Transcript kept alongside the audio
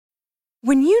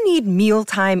When you need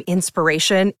mealtime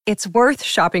inspiration, it's worth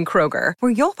shopping Kroger,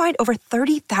 where you'll find over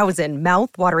 30,000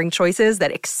 mouth-watering choices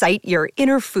that excite your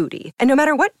inner foodie. And no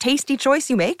matter what tasty choice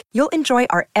you make, you'll enjoy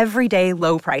our everyday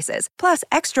low prices, plus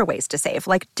extra ways to save,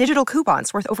 like digital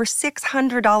coupons worth over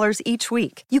 $600 each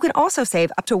week. You can also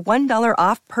save up to $1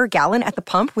 off per gallon at the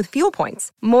pump with fuel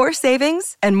points. More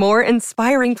savings and more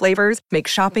inspiring flavors make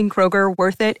shopping Kroger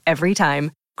worth it every time.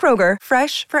 Kroger,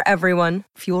 fresh for everyone.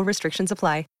 Fuel restrictions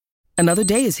apply. Another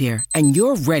day is here, and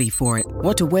you're ready for it.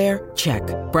 What to wear? Check.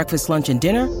 Breakfast, lunch, and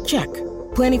dinner? Check.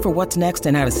 Planning for what's next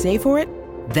and how to save for it?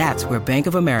 That's where Bank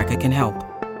of America can help.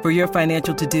 For your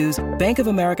financial to-dos, Bank of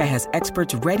America has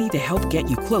experts ready to help get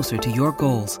you closer to your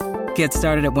goals. Get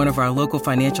started at one of our local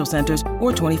financial centers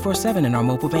or 24/7 in our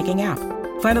mobile banking app.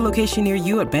 Find a location near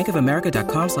you at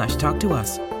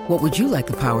bankofamerica.com/talktous. What would you like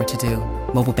the power to do?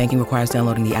 Mobile banking requires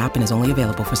downloading the app and is only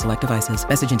available for select devices.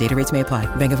 Message and data rates may apply.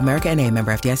 Bank of America N.A.,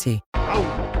 member FDIC.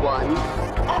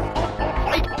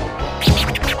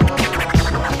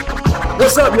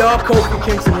 What's up, y'all? Kofi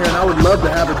Kingston here, and I would love to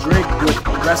have a drink with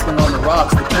Wrestling on the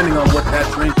Rocks, depending on what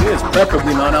that drink is.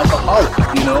 Preferably non-alcoholic,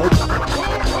 you know?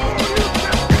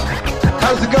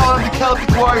 How's it going? I'm the Celtic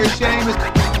Warrior, Sheamus.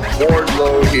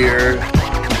 Wardlow here.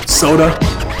 Soda.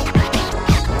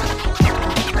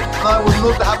 I would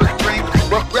love to have a drink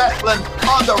with Wrestling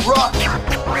on the Rocks.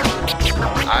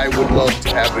 I would love to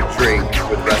have a drink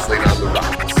with Wrestling on the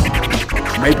Rocks.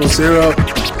 Maple syrup.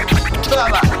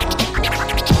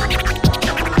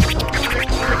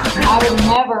 I would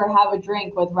never have a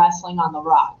drink with Wrestling on the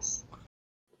Rocks.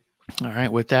 All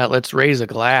right, with that, let's raise a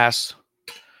glass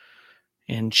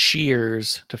and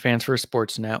cheers to Fans First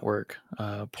Sports Network.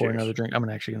 Pour another drink. I'm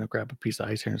actually going to grab a piece of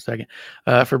ice here in a second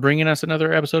for bringing us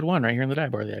another episode 1 right here in the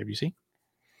dive bar of the IWC.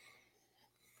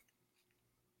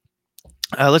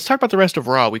 Let's talk about the rest of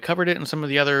Raw. We covered it in some of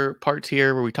the other parts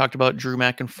here where we talked about Drew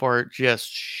McIntyre just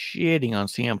shitting on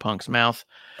CM Punk's mouth,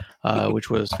 which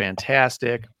was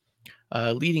fantastic.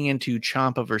 Leading into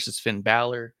Ciampa versus Finn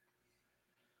Balor.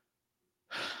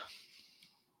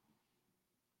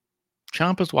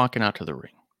 Ciampa's walking out to the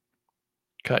ring,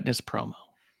 cutting his promo.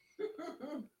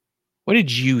 What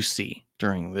did you see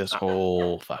during this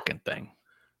whole fucking thing?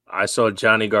 I saw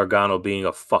Johnny Gargano being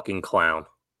a fucking clown.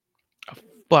 A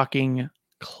fucking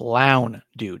clown,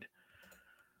 dude.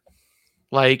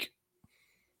 Like,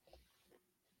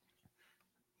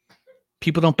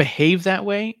 people don't behave that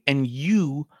way, and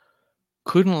you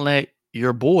couldn't let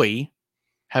your boy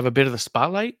have a bit of the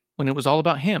spotlight when it was all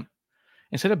about him.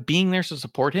 Instead of being there to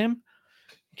support him,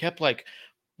 he kept like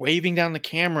waving down the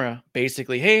camera,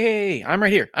 basically, hey, I'm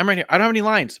right here. I don't have any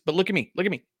lines, but look at me.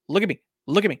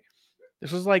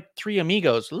 This was like Three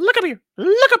Amigos. Look up here.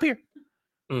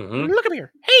 Mm-hmm. Look up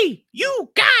here. Hey,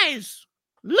 you guys,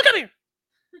 look up here.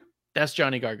 That's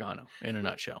Johnny Gargano in a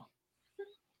nutshell.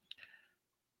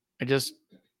 I just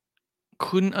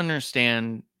couldn't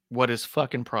understand what his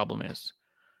fucking problem is.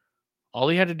 All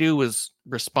he had to do was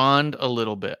respond a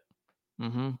little bit.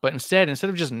 But instead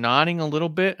of just nodding a little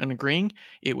bit and agreeing,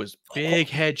 it was big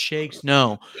head shakes.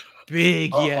 No,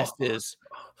 big yeses.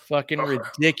 Fucking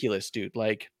ridiculous, dude.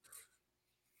 Like,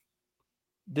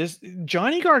 this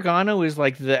Johnny Gargano is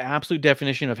like the absolute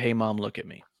definition of, hey, mom, look at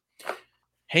me.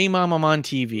 Hey, mom, I'm on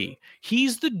TV.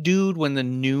 He's the dude when the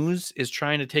news is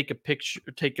trying to take a picture,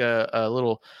 take a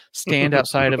little stand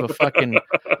outside of a fucking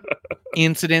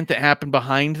incident that happened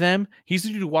behind them. He's the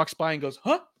dude who walks by and goes,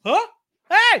 huh?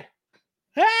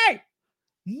 Hey,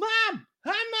 mom,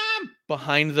 hi, mom.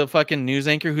 Behind the fucking news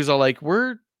anchor who's all like,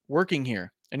 we're working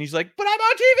here. And he's like, but I'm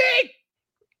on TV.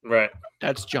 Right.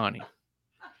 That's Johnny.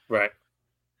 Right.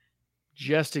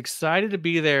 Just excited to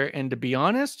be there. And to be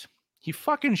honest, he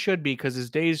fucking should be, because his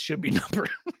days should be numbered.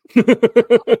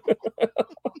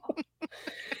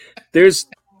 There's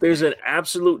an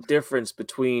absolute difference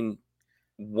between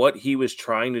what he was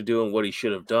trying to do and what he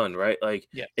should have done, right? Like,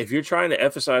 if you're trying to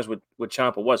emphasize what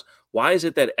Ciampa was, why is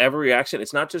it that every reaction,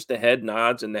 it's not just the head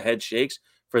nods and the head shakes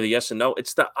for the yes and no,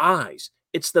 it's the eyes,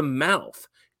 it's the mouth,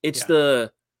 it's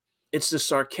the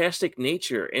sarcastic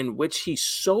nature in which he's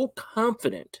so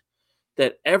confident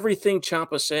that everything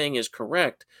Ciampa's saying is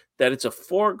correct, that it's a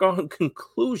foregone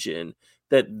conclusion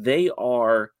that they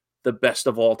are the best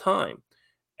of all time.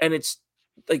 And it's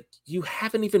like, you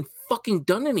haven't even fucking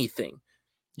done anything.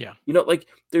 Yeah. You know, like,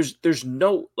 there's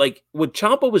no, like, what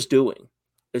Ciampa was doing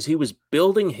is he was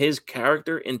building his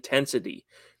character intensity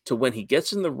to when he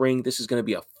gets in the ring, this is going to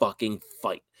be a fucking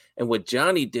fight. And what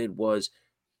Johnny did was,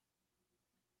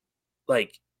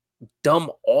 like,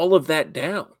 dumb all of that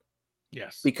down.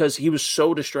 Yes. Because he was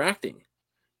so distracting.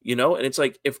 you know? And it's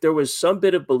like, if there was some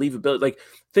bit of believability, like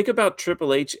think about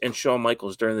Triple H and Shawn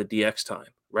Michaels during the DX time,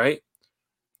 right?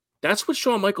 That's what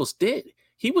Shawn Michaels did.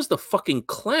 He was the fucking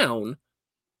clown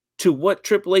to what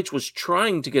Triple H was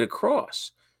trying to get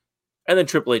across. And then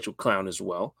Triple H would clown as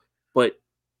well. But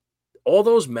all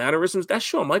those mannerisms, that's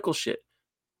Shawn Michaels shit.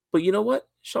 But you know what?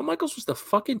 Shawn Michaels was the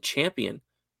fucking champion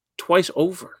twice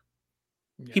over.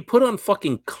 Yeah. He put on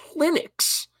fucking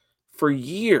clinics for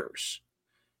years.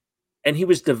 And he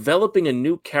was developing a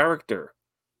new character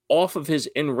off of his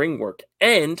in-ring work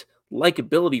and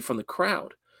likability from the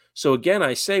crowd. So again,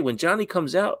 I say, when Johnny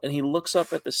comes out and he looks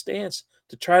up at the stands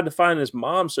to try to find his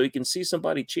mom so he can see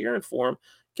somebody cheering for him,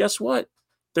 guess what?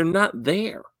 They're not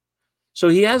there. So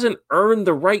he hasn't earned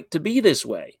the right to be this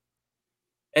way.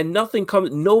 And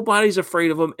nobody's afraid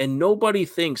of him, and nobody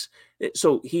thinks.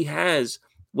 So he has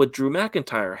what Drew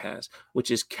McIntyre has,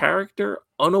 which is character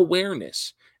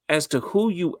unawareness as to who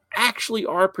you actually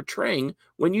are portraying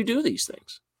when you do these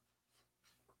things.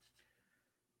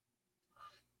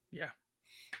 Yeah.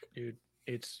 Dude,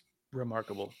 it's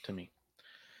remarkable to me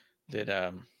that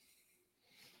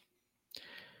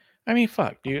I mean,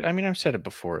 fuck, dude. I mean, I've said it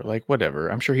before. Like, whatever.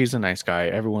 I'm sure he's a nice guy.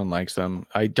 Everyone likes him.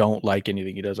 I don't like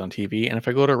anything he does on TV. And if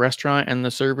I go to a restaurant and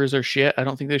the servers are shit, I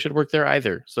don't think they should work there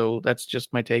either. So that's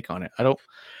just my take on it. I don't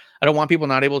want people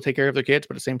not able to take care of their kids,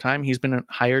 but at the same time, he's been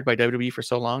hired by WWE for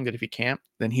so long that if he can't,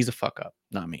 then he's a fuck up,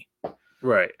 not me.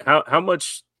 Right. How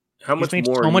much made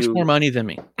more? So much more money than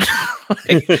me.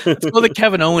 Like, let's go the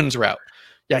Kevin Owens route.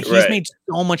 Yeah, he's made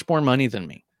so much more money than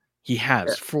me. He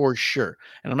has, for sure.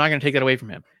 And I'm not going to take that away from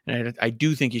him. And I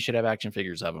do think he should have action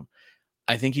figures of him.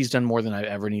 I think he's done more than I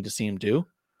ever need to see him do.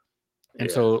 And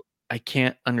so I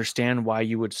can't understand why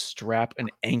you would strap an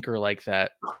anchor like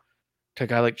that to a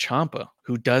guy like Ciampa,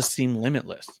 who does seem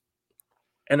limitless.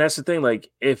 And that's the thing.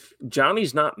 Like, if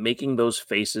Johnny's not making those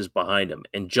faces behind him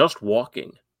and just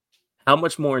walking, how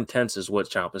much more intense is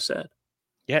what Ciampa said?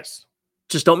 Yes.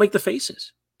 Just don't make the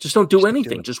faces. Just don't do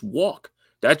anything. Just walk.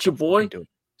 That's your boy.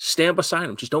 Stand beside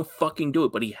him. Just don't fucking do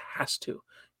it. But he has to.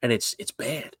 And it's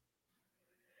bad.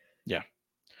 Yeah.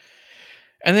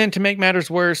 And then to make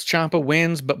matters worse, Ciampa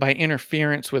wins, but by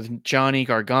interference with Johnny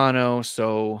Gargano.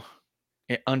 So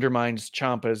it undermines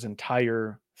Ciampa's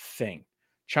entire thing.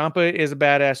 Ciampa is a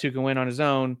badass who can win on his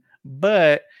own.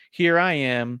 But here I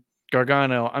am,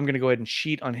 Gargano. I'm going to go ahead and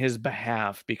cheat on his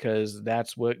behalf because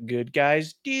that's what good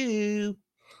guys do.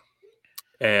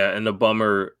 Yeah, and the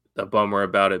bummer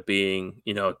about it being,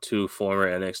 two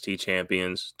former NXT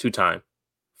champions, two-time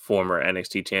former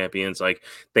NXT champions, like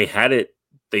they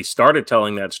started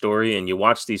telling that story, and you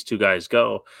watch these two guys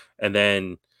go, and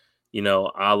then,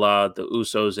 a la the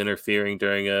Usos interfering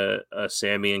during a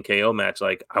Sammy and KO match,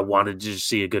 like, I wanted to just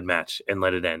see a good match and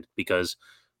let it end because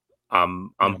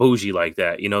I'm bougie like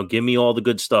that, give me all the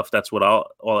good stuff. That's what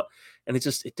and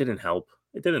it didn't help.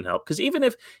 It didn't help because even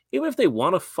if they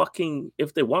want to fuck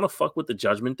with the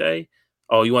Judgment Day,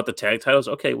 oh, you want the tag titles?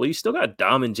 Okay, well, you still got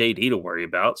Dom and JD to worry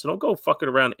about, so don't go fucking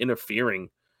around interfering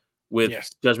with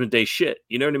Judgment Day shit.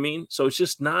 You know what I mean? So it's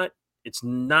just not. It's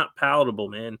not palatable,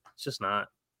 man. It's just not.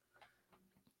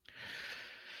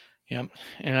 Yep,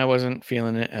 and I wasn't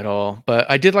feeling it at all, but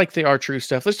I did like the R-Truth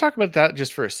stuff. Let's talk about that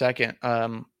just for a second.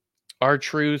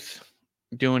 R-Truth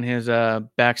doing his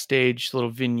backstage little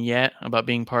vignette about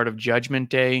being part of Judgment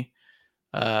Day.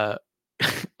 I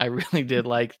really did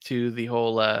like the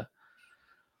whole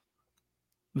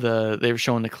they were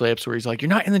showing the clips where he's like, "You're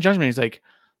not in the Judgment." He's like,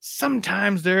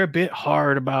 "Sometimes they're a bit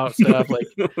hard about stuff." Like,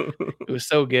 it was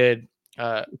so good.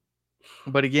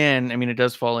 But again, I mean, it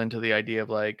does fall into the idea of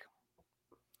like,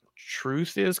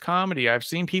 truth is comedy. I've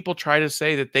seen people try to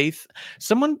say that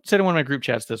someone said in one of my group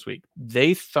chats this week,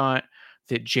 they thought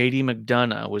that JD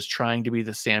McDonough was trying to be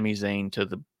the Sami Zayn to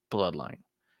the Bloodline.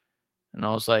 And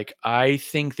I was like, I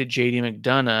think that JD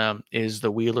McDonough is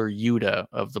the Wheeler Yuta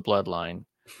of the Bloodline.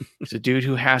 He's a dude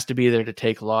who has to be there to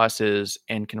take losses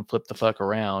and can flip the fuck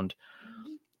around.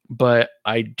 But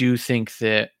I do think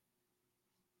that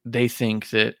they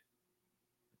think that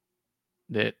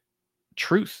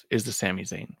truth is the Sami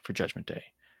Zayn for Judgment Day.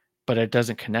 But it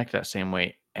doesn't connect that same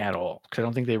way at all. Because I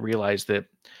don't think they realized that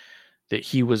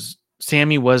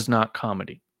Sammy was not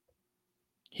comedy.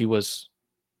 He was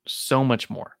so much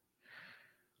more.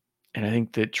 And I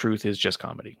think that truth is just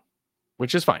comedy,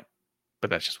 which is fine. But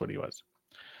that's just what he was.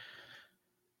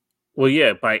 Well,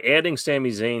 yeah, by adding Sami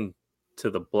Zayn to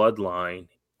the Bloodline,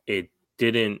 it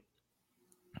didn't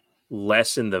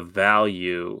lessen the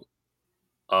value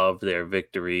of their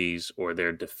victories or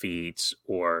their defeats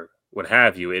or what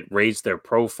have you. It raised their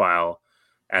profile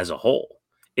as a whole.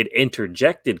 It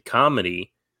interjected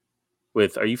comedy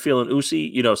with, are you feeling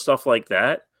Usi? Stuff like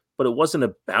that. but it wasn't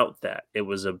about that. It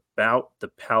was about the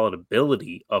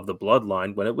palatability of the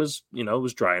bloodline when it was, it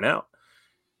was drying out.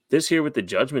 This here with the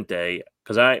Judgment Day,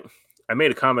 because I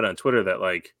made a comment on Twitter that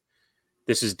like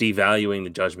this is devaluing the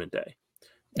Judgment Day.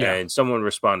 Yeah. And someone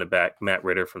responded back, Matt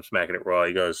Ritter from Smacking It Raw.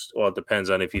 He goes, well, it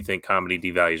depends on if you think comedy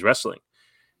devalues wrestling.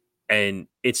 And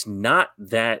it's not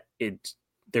that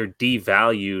they're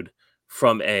devalued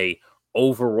from a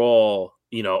overall,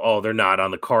 they're not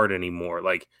on the card anymore.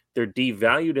 Like they're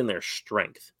devalued in their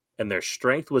strength. And their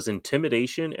strength was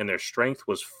intimidation, and their strength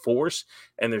was force,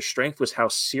 and their strength was how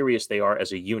serious they are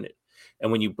as a unit.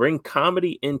 And when you bring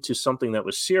comedy into something that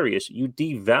was serious, you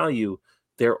devalue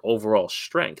their overall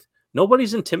strength.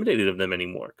 Nobody's intimidated of them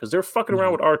anymore because they're fucking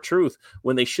around with R-Truth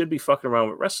when they should be fucking around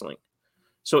with wrestling.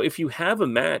 So if you have a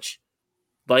match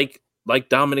like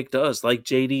Dominic does, like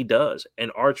JD does,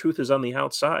 and R-Truth is on the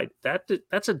outside,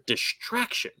 that's a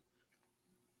distraction.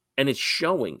 And it's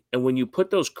showing. And when you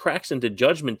put those cracks into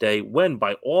Judgment Day, when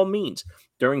by all means,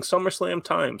 during SummerSlam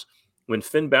times, when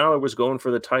Finn Balor was going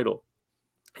for the title,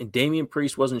 and Damian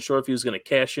Priest wasn't sure if he was going to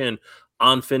cash in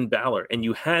on Finn Balor, and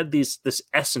you had this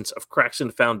essence of cracks in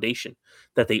the foundation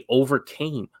that they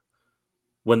overcame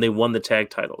when they won the tag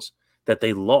titles, that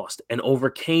they lost and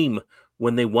overcame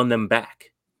when they won them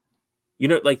back.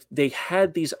 Like they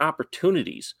had these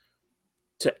opportunities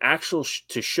to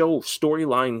show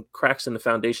storyline cracks in the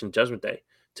foundation of Judgment Day,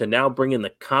 to now bring in the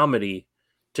comedy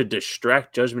to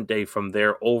distract Judgment Day from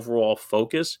their overall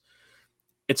focus.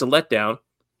 It's a letdown,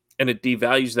 and it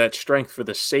devalues that strength for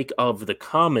the sake of the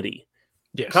comedy.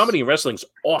 Yes. Comedy in wrestling is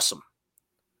awesome.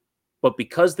 But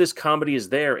because this comedy is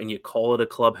there and you call it a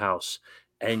clubhouse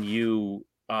and you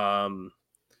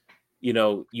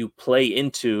play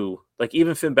into, like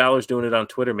even Finn Balor's doing it on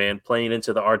Twitter, man, playing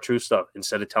into the R-Truth stuff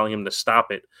instead of telling him to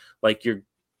stop it. Like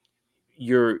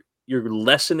you're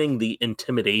lessening the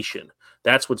intimidation.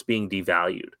 That's what's being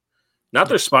devalued. Not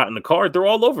their spot in the card. They're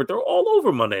all over. They're all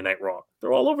over Monday Night Raw.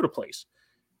 They're all over the place.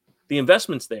 The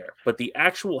investment's there, but the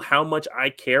actual how much I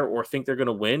care or think they're going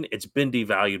to win, it's been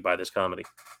devalued by this comedy.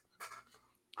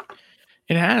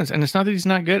 It has, and it's not that he's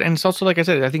not good. And it's also, like I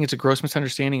said, I think it's a gross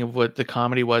misunderstanding of what the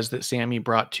comedy was that Sammy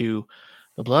brought to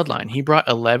the Bloodline. He brought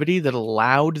a levity that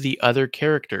allowed the other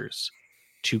characters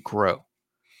to grow.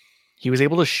 He was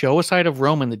able to show a side of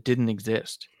Roman that didn't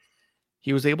exist.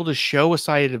 He was able to show a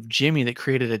side of Jimmy that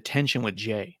created a tension with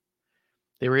Jay.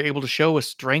 They were able to show a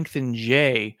strength in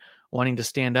Jay wanting to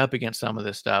stand up against some of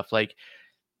this stuff. Like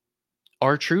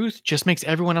R-Truth just makes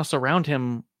everyone else around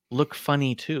him look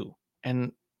funny too.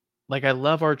 And like, I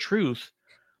love R-Truth,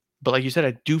 but like you said,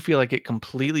 I do feel like it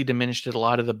completely diminished a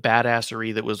lot of the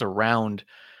badassery that was around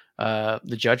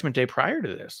the Judgment Day prior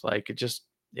to this. Like, it just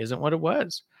isn't what it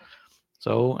was.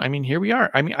 So, I mean, here we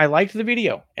are. I mean, I liked the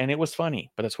video and it was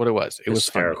funny, but that's what it was. It was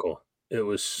hysterical. Funny. It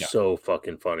was so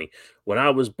fucking funny. When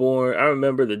I was born, I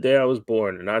remember the day I was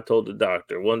born, and I told the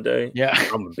doctor one day,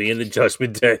 I'm going to be in the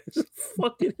Judgment Day. It's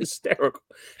fucking hysterical.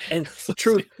 And the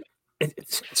truth,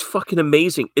 it's fucking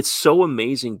amazing. It's so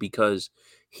amazing because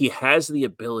he has the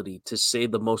ability to say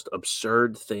the most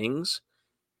absurd things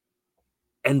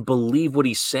and believe what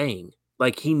he's saying.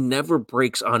 Like, he never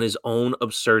breaks on his own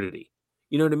absurdity.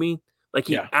 You know what I mean? Like,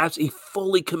 he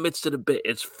fully commits to the bit.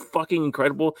 It's fucking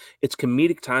incredible. It's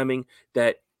comedic timing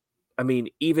that, I mean,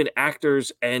 even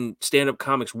actors and stand-up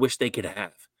comics wish they could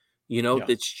have.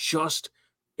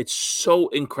 It's so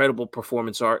incredible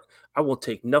performance art. I will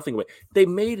take nothing away. They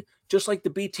made, just like the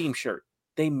B-Team shirt,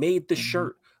 they made the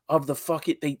shirt of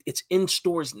the it's in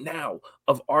stores now,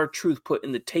 of R-Truth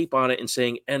putting the tape on it and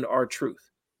saying, "End R-Truth."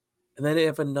 And then they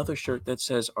have another shirt that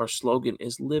says, "Our slogan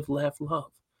is live, laugh,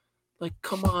 love." Like,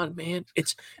 come on, man.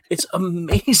 It's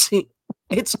amazing.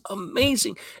 It's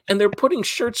amazing. And they're putting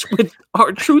shirts with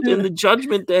R-Truth in the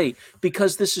Judgment Day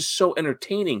because this is so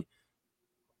entertaining.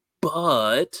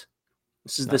 But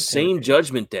this is the same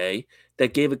Judgment Day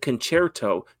that gave a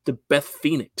concerto to Beth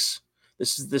Phoenix.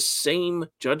 This is the same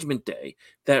Judgment Day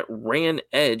that ran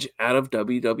Edge out of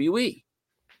WWE.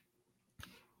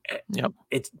 Yep.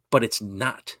 But it's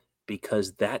not,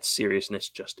 because that seriousness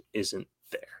just isn't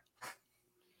there.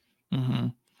 Mm-hmm.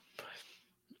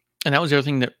 And that was the other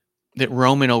thing that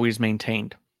Roman always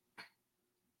maintained,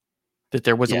 that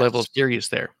there was a level of serious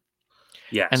there.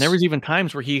 Yes. And there was even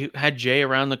times where he had Jay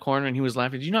around the corner and he was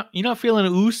laughing. You not feeling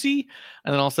oozy?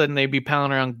 And then all of a sudden they'd be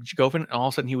pounding around Goffin, and all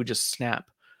of a sudden he would just snap.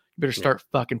 You better start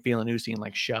fucking feeling oozy and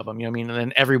like shove him. You know what I mean? And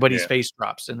then everybody's face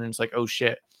drops, and then it's like, oh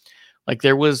shit. Like,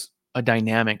 there was a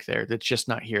dynamic there that's just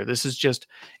not here. This is just,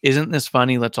 isn't this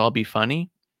funny? Let's all be funny.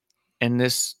 And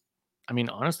this, I mean,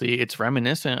 honestly, it's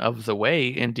reminiscent of the way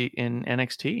in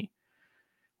NXT,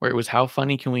 where it was how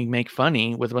funny can we make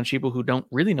funny with a bunch of people who don't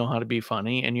really know how to be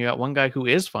funny, and you got one guy who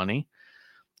is funny.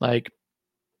 Like,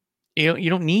 you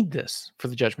don't need this for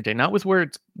the Judgment Day, not with where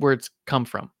it's come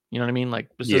from. You know what I mean? Like,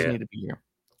 this doesn't need to be here.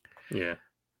 Yeah.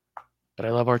 But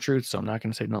I love R-Truth, so I'm not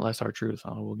going to say no less R-Truth.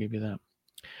 I will give you that.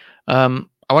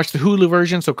 I watched the Hulu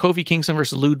version, so Kofi Kingston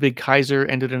versus Ludwig Kaiser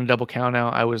ended in a double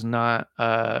countout. I was not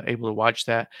able to watch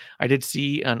that. I did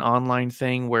see an online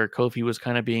thing where Kofi was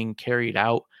kind of being carried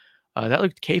out. That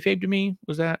looked kayfabe to me.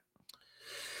 Was that?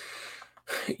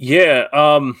 Yeah,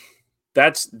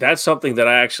 that's something that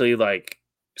I actually like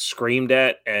screamed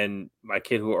at, and my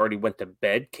kid who already went to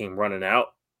bed came running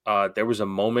out. There was a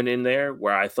moment in there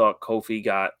where I thought Kofi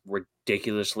got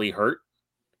ridiculously hurt.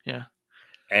 Yeah.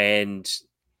 And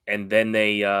then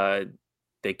they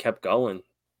kept going,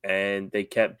 and they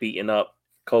kept beating up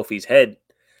Kofi's head.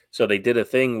 So they did a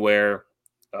thing where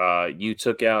you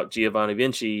took out Giovanni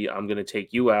Vinci, I'm going to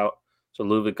take you out. So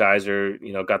Ludwig Kaiser,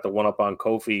 got the one up on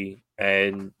Kofi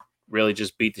and really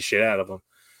just beat the shit out of him.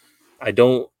 I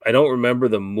don't remember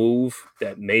the move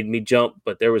that made me jump,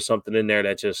 but there was something in there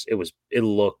that it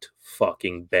looked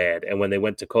fucking bad. And when they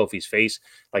went to Kofi's face,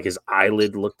 like his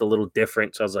eyelid looked a little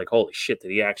different. So I was like, holy shit,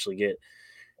 did he actually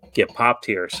get popped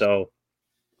here? So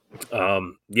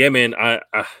yeah, man, I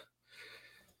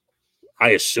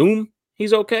assume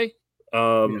he's okay.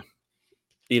 But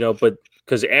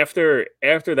because after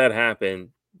that happened,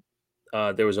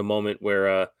 there was a moment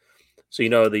where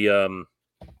the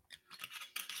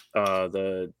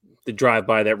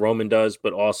drive-by that Roman does,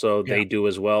 but also they do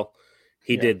as well.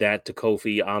 He did that to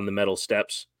Kofi on the metal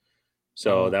steps.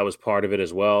 So that was part of it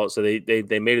as well. So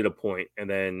they made it a point. And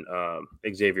then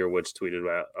Xavier Woods tweeted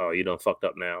about, oh, you done fucked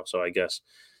up now. So I guess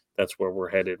that's where we're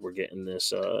headed. We're getting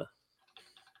this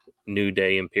New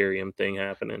Day Imperium thing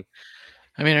happening.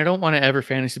 I mean, I don't want to ever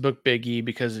fantasy book Big E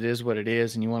because it is what it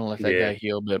is, and you want to let that guy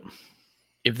heal. But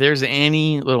if there's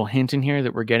any little hint in here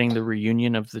that we're getting the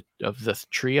reunion of the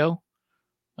trio,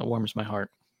 that warms my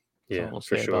heart. Yeah, we'll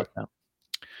say about that.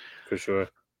 For sure.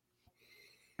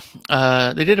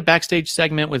 They did a backstage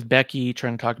segment with Becky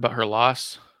trying to talk about her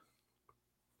loss.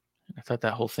 I thought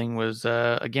that whole thing was,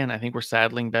 again, I think we're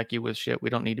saddling Becky with shit we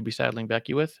don't need to be saddling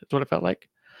Becky with. That's what it felt like.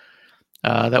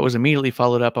 That was immediately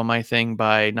followed up on my thing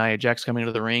by Nia Jax coming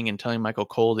into the ring and telling Michael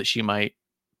Cole that she might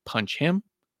punch him.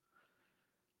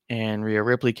 And Rhea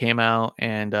Ripley came out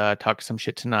and talked some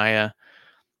shit to Nia.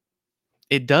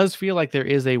 It does feel like there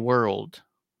is a world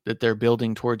that they're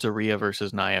building towards a Rhea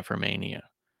versus Nia for Mania.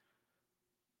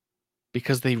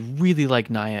 Because they really like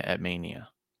Nia at Mania.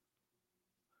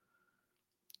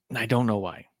 And I don't know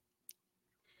why.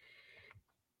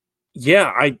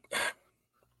 Yeah,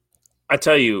 I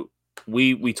tell you,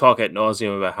 we talk ad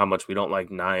nauseum about how much we don't like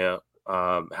Nia,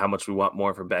 how much we want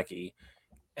more for Becky.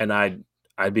 And I'd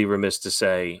be remiss to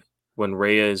say when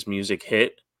Rhea's music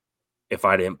hit, if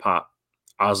I didn't pop,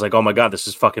 I was like, oh my God, this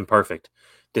is fucking perfect.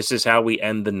 This is how we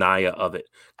end the Nia of it.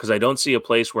 Because I don't see a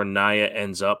place where Nia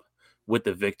ends up with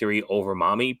the victory over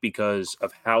Mommy because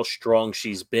of how strong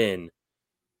she's been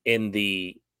in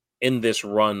this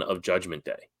run of Judgment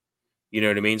Day. You know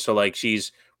what I mean? So like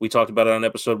we talked about it on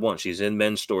episode 1. She's in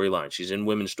men's storylines. She's in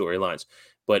women's storylines.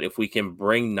 But if we can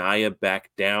bring Nia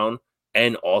back down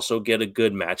and also get a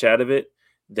good match out of it,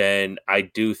 then I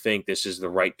do think this is the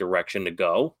right direction to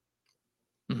go.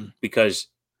 Mm-hmm. Because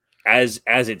as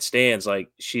it stands, like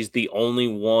she's the only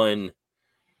one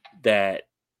that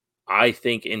I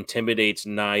think intimidates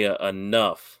Nia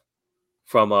enough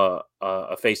from a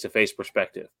face-to-face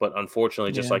perspective. But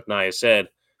unfortunately, just like Nia said,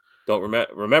 don't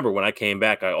remember when I came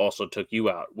back, I also took you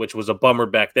out, which was a bummer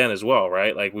back then as well,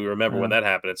 right? Like we remember when that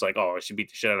happened. It's like, oh, she beat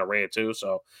the shit out of Rhea too.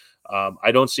 So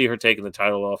I don't see her taking the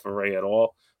title off of Rhea at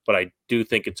all, but I do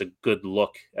think it's a good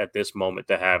look at this moment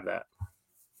to have that.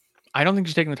 I don't think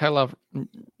she's taking the title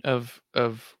off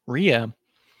of Rhea.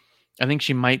 I think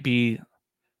she might be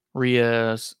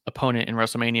Rhea's opponent in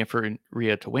WrestleMania for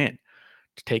Rhea to win,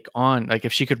 to take on. Like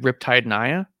if she could riptide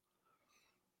Nia,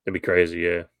 it'd be crazy.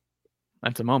 Yeah.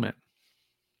 That's a moment.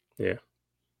 Yeah.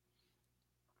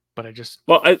 But I just...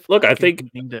 I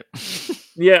think...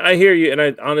 yeah, I hear you. And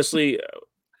I honestly,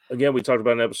 again, we talked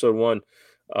about in episode 1,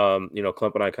 Clump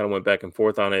and I kind of went back and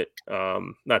forth on it.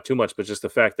 Not too much, but just the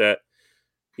fact that,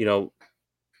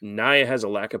 Nia has a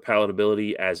lack of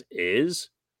palatability as is.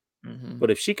 Mm-hmm. But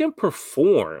if she can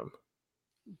perform,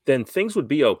 then things would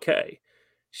be okay.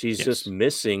 She's just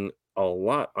missing a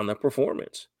lot on the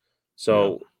performance.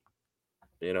 So,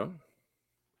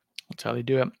 That's how they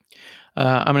do it.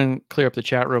 I'm going to clear up the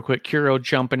chat real quick. Kuro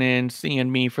jumping in,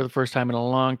 seeing me for the first time in a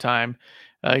long time.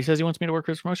 He says he wants me to work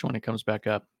for his promotion when it comes back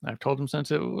up. I've told him since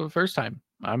the first time.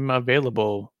 I'm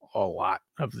available a lot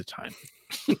of the time.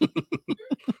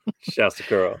 Shouts to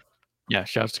Kuro. Yeah,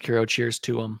 shouts to Kuro. Cheers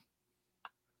to him.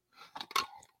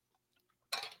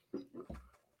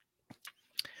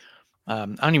 I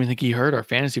don't even think he heard our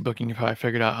fantasy booking. He probably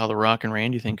figured out how the Rock and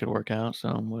Randy thing could work out. So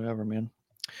whatever, man.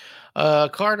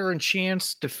 Carter and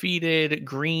Chance defeated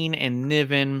Green and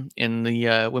Niven in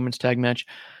the women's tag match.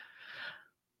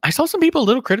 I saw some people a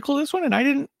little critical of this one, and I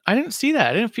didn't see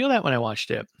that. I didn't feel that when I watched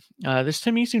it. This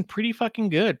to me seemed pretty fucking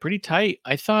good, pretty tight.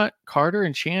 I thought Carter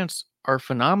and Chance are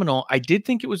phenomenal. I did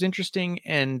think it was interesting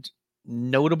and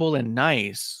notable and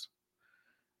nice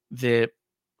that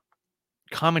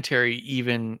commentary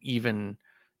even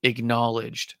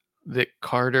acknowledged that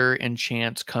Carter and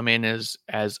Chance come in as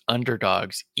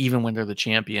underdogs, even when they're the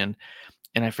champion.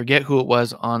 And I forget who it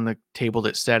was on the table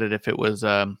that said it. If it was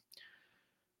who's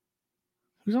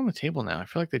on the table now? I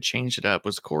feel like they changed it up.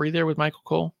 Was Corey there with Michael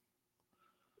Cole?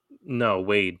 No,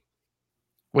 Wade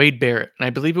Barrett. And I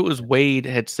believe it was Wade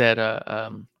had said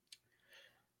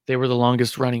they were the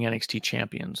longest running NXT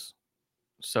champions,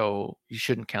 so you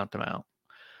shouldn't count them out.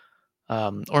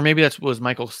 Or maybe that's was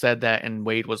Michael said that, and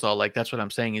Wade was all like, "That's what I'm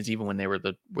saying. Is even when they were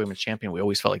the women's champion, we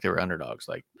always felt like they were underdogs."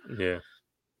 Like, yeah,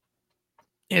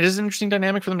 it is an interesting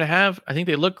dynamic for them to have. I think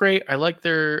they look great. I like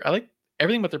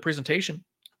everything about their presentation,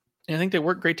 and I think they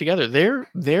work great together.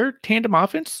 Their tandem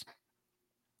offense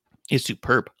is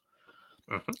superb.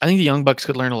 Mm-hmm. I think the Young Bucks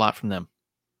could learn a lot from them.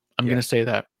 I'm going to say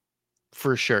that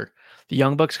for sure. The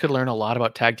Young Bucks could learn a lot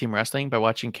about tag team wrestling by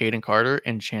watching Caden Carter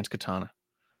and Chance Katana.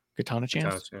 Katana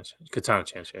Chance,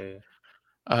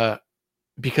 yeah.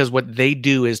 Because what they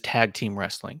do is tag team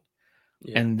wrestling,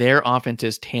 and their offense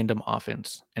is tandem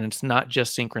offense, and it's not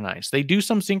just synchronized. They do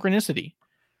some synchronicity,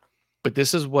 but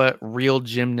this is what real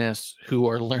gymnasts who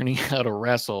are learning how to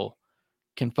wrestle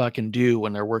can fucking do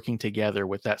when they're working together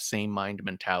with that same mind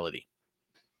mentality.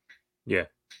 Yeah.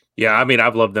 I mean,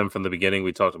 I've loved them from the beginning.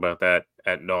 We talked about that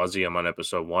ad nauseum on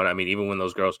episode 1. I mean, even when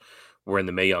those girls were in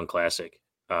the Mae Young Classic,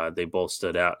 they both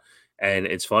stood out. And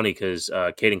it's funny because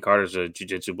Caden Carter's a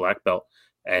jiu-jitsu black belt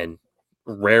and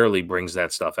rarely brings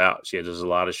that stuff out. She does a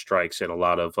lot of strikes and a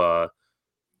lot of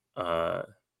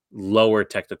lower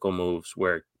technical moves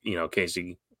where,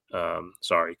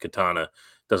 Katana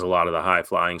does a lot of the high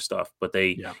flying stuff. But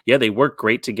they work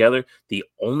great together. The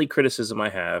only criticism I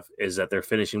have is that their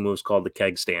finishing moves called the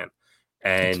keg stand.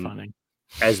 And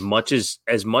as much as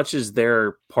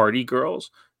they're party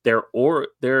girls, their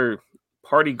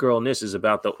party girlness is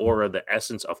about the aura, the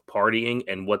essence of partying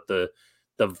and what the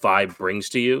vibe brings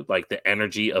to you, like the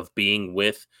energy of being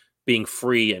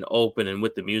free and open and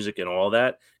with the music and all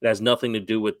that. It has nothing to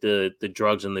do with the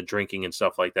drugs and the drinking and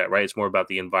stuff like that, right? It's more about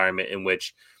the environment in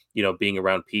which, being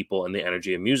around people and the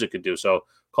energy of music could do. So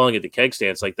calling it the keg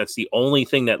stance, like that's the only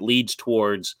thing that leads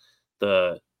towards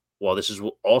this is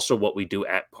also what we do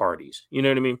at parties. You know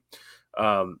what I mean?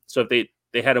 So if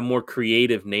they had a more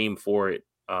creative name for it,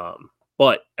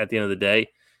 but at the end of the day,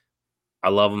 I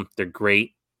love them. They're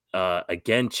great.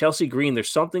 Again, Chelsea Green, there's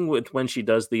something with when she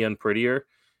does the Unprettier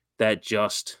that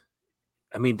just,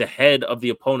 I mean, the head of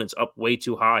the opponent's up way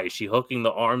too high. Is she hooking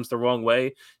the arms the wrong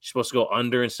way? She's supposed to go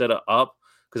under instead of up.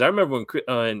 Because I remember when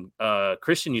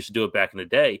Christian used to do it back in the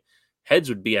day, heads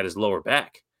would be at his lower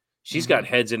back. She's got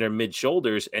heads in her mid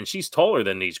shoulders, and she's taller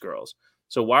than these girls.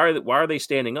 So why are they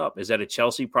standing up? Is that a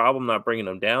Chelsea problem, not bringing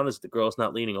them down? Is the girls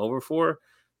not leaning over for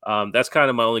her? That's kind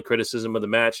of my only criticism of the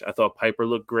match. I thought Piper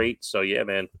looked great. So, yeah,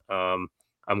 man,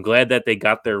 I'm glad that they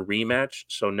got their rematch.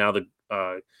 So now the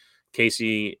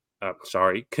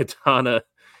Katana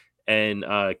and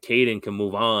Caden can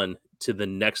move on to the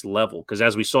next level. Because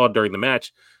as we saw during the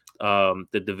match,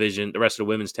 the rest of the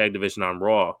women's tag division on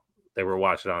Raw, they were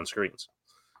watching on screens.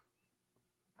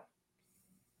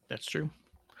 That's true.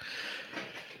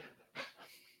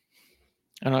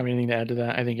 I don't have anything to add to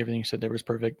that. I think everything you said there was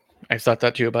perfect. I thought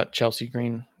that too about Chelsea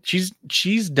Green.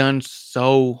 She's done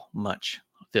so much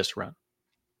this run.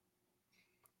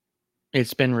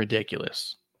 It's been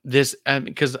ridiculous. This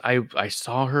because I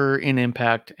saw her in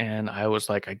Impact and I was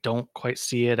like, I don't quite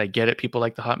see it. I get it. People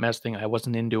like the hot mess thing. I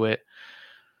wasn't into it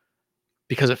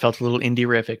because it felt a little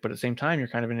indie-rific, but at the same time, you're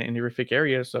kind of in an indie-rific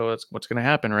area, so that's what's going to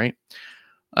happen, right?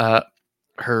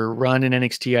 Her run in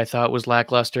NXT, I thought was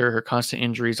lackluster. Her constant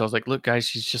injuries, I was like, look, guys,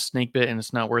 she's just snake bit and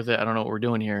it's not worth it. I don't know what we're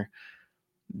doing here.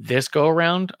 This go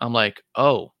around, I'm like,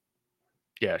 oh,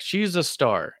 yeah, she's a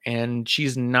star. And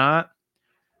she's not,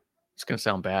 it's going to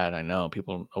sound bad. I know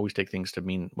people always take things to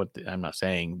mean what I'm not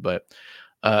saying, but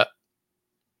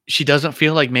she doesn't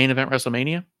feel like main event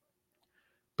WrestleMania,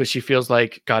 but she feels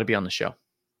like got to be on the show.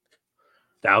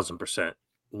 1,000%.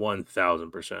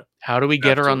 1000%. How do we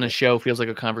get her on the show? Feels like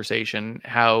a conversation.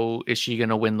 How is she going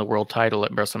to win the world title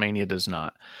at WrestleMania? Does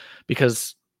not,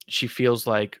 because she feels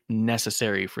like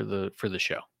necessary for the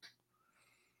show,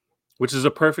 which is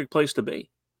a perfect place to be.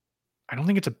 I don't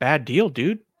think it's a bad deal,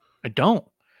 dude. I don't.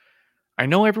 I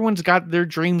know everyone's got their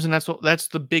dreams, and that's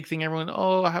the big thing. Everyone,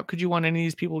 oh, how could you want any of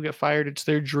these people to get fired? It's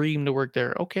their dream to work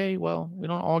there. Okay, well, we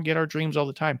don't all get our dreams all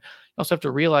the time. You also have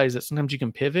to realize that sometimes you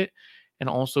can pivot and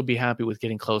also be happy with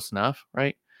getting close enough,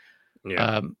 right?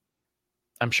 Yeah.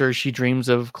 I'm sure she dreams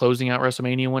of closing out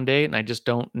WrestleMania one day, and I just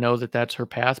don't know that that's her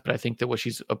path. But I think that what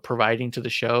she's providing to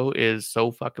the show is so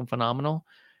fucking phenomenal,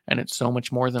 and it's so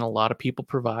much more than a lot of people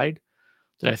provide.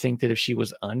 That I think that if she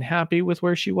was unhappy with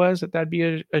where she was, that'd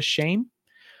be a shame.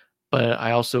 But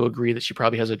I also agree that she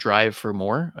probably has a drive for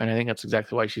more, and I think that's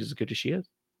exactly why she's as good as she is.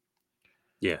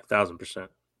 Yeah, 1000%.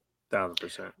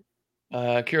 1000%.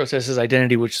 Kiro says his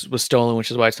identity was stolen, which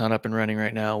is why it's not up and running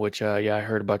right now. Which, yeah, I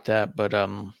heard about that, but I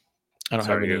don't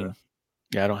have any.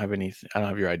 Yeah, I don't have any. I don't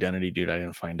have your identity, dude. I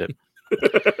didn't find it.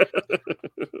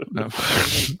 No.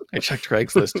 I checked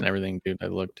Craigslist and everything, dude. I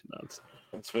looked.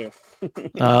 That's fair.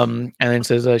 And then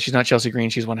says she's not Chelsea Green.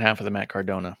 She's one half of the Matt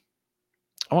Cardona.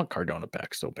 I want Cardona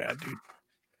back so bad, dude.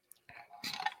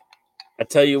 I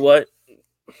tell you what,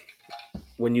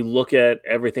 when you look at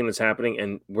everything that's happening,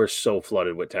 and we're so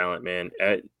flooded with talent, man,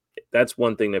 that's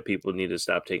one thing that people need to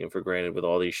stop taking for granted with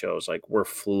all these shows. Like, we're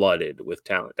flooded with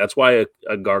talent. That's why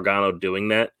a Gargano doing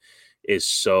that is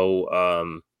so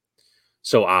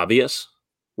obvious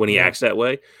when he acts that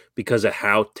way, because of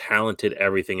how talented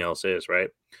everything else is, right?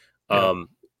 Yeah.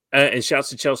 And shouts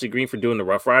to Chelsea Green for doing the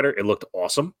Rough Rider. It looked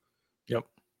awesome. Yep.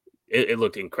 It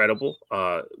looked incredible,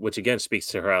 which again speaks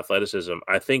to her athleticism.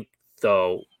 I think,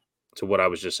 though, to what I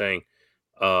was just saying,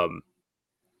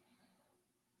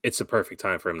 it's the perfect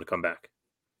time for him to come back.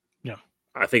 Yeah.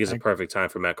 I think it's a perfect time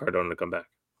for Matt Cardona to come back.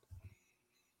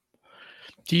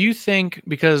 Do you think,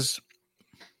 because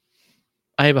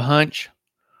I have a hunch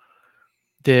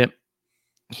that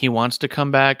he wants to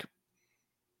come back,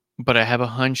 but I have a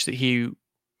hunch that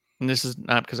and this is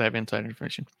not because I have inside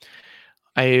information,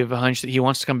 I have a hunch that he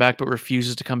wants to come back but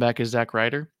refuses to come back as Zack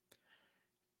Ryder.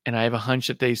 And I have a hunch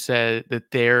that they said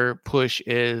that their push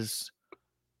is,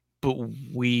 but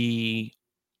we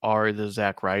are the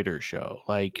Zack Ryder show.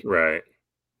 Like, right.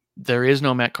 There is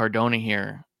no Matt Cardona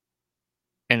here.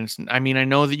 And I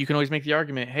know that you can always make the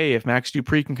argument, hey, if Max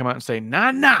Dupree can come out and say,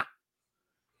 nah,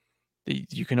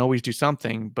 you can always do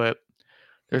something, but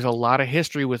there's a lot of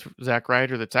history with Zack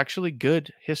Ryder that's actually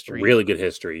good history. Really good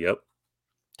history, yep.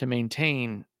 To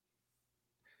maintain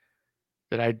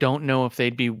that. I don't know if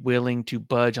they'd be willing to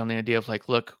budge on the idea of like,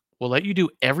 look, we'll let you do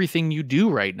everything you do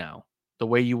right now the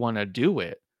way you want to do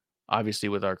it, obviously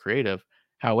with our creative.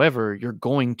 However, you're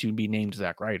going to be named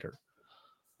Zack Ryder.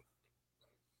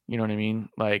 You know what I mean?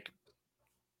 Like,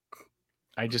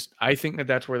 I think that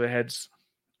that's where the heads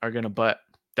are going to butt.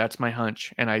 That's my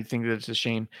hunch. And I think that it's a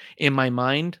shame. In my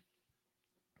mind,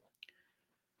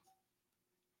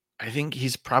 I think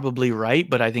he's probably right,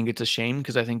 but I think it's a shame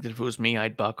because I think that if it was me,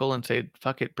 I'd buckle and say,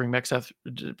 fuck it, bring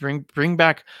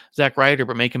back Zack Ryder,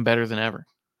 but make him better than ever.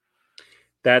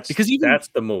 That's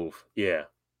the move. Yeah.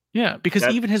 Yeah, because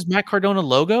even his Matt Cardona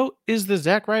logo is the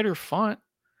Zack Ryder font.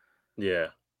 Yeah.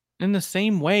 In the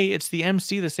same way, it's the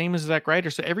MC, the same as Zack Ryder.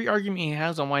 So every argument he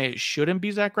has on why it shouldn't be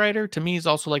Zack Ryder, to me, is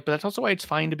also like, but that's also why it's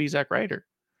fine to be Zack Ryder.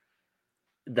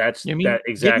 That's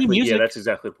exactly. Yeah, that's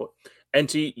exactly the point. And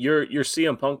to your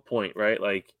CM Punk point, right?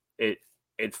 Like it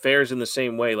fares in the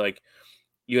same way. Like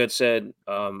you had said,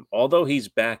 although he's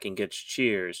back and gets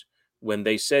cheers, when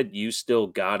they said you still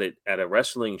got it at a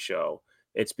wrestling show,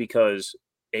 it's because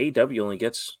AEW only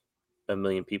gets 1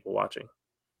 million people watching.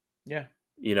 Yeah.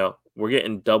 You know, we're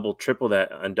getting double, triple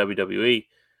that on WWE.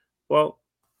 Well,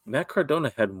 Matt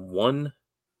Cardona had one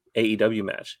AEW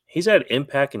match. He's had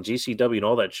Impact and GCW and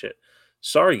all that shit.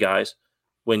 Sorry, guys.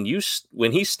 When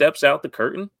he steps out the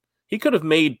curtain, he could have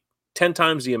made 10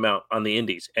 times the amount on the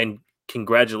indies. And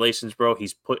congratulations, bro.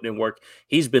 He's putting in work.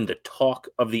 He's been the talk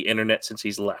of the internet since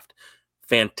he's left.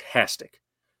 Fantastic.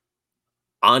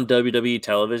 On WWE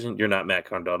television, you're not Matt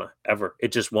Cardona ever.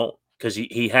 It just won't, because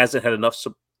he hasn't had enough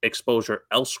exposure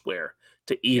elsewhere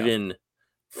to even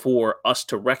for us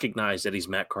to recognize that he's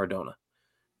Matt Cardona.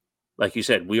 Like you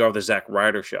said, we are the Zack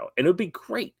Ryder show. And it would be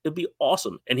great. It would be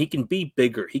awesome. And he can be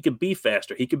bigger. He can be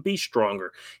faster. He can be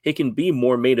stronger. He can be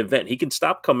more main event. He can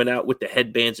stop coming out with the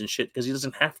headbands and shit because he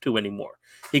doesn't have to anymore.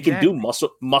 He can do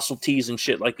muscle tees and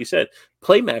shit, like you said.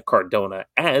 Play Matt Cardona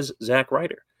as Zack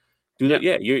Ryder. Do that.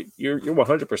 Yeah, you're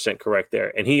 100% correct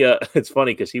there. And he it's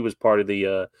funny because he was part of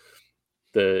the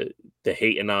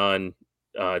hating on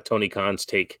Tony Khan's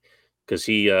take, because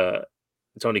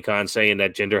Tony Khan saying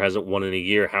that Jinder hasn't won in a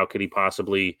year. How could he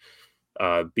possibly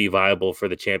be viable for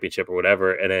the championship or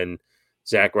whatever? And then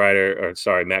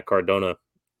Matt Cardona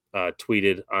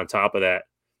tweeted on top of that,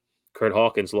 Kurt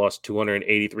Hawkins lost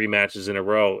 283 matches in a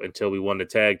row until we won the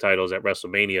tag titles at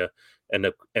WrestleMania, and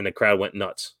the crowd went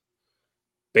nuts.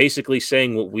 Basically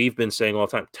saying what we've been saying all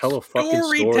the time. Tell a fucking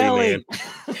story, man.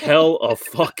 Tell a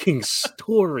fucking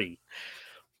story.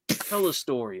 Tell a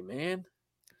story, man.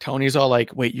 Tony's all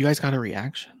like, wait, you guys got a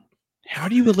reaction? How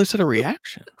do you elicit a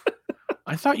reaction?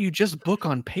 I thought you just book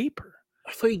on paper.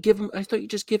 I thought you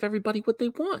just give everybody what they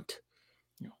want.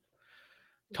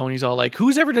 Tony's all like,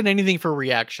 who's ever done anything for a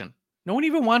reaction? No one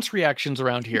even wants reactions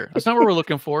around here. That's not what we're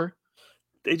looking for.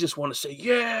 They just want to say,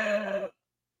 yeah.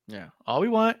 Yeah. All we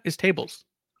want is tables.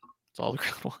 That's all the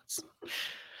crowd wants.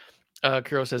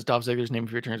 Kuro says Dolph Ziggler's name if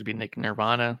he returns to be Nick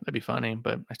Nirvana. That'd be funny,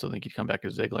 but I still think he'd come back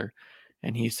as Ziggler.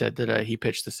 And he said that he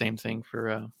pitched the same thing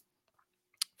for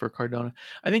Cardona.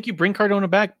 I think you bring Cardona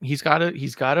back. He's got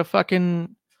to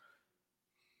fucking.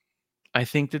 I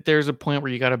think that there's a point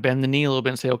where you got to bend the knee a little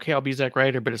bit and say, okay, I'll be Zack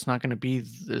Ryder, but it's not going to be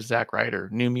the Zack Ryder.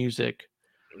 New music.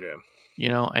 Yeah. You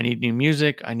know, I need new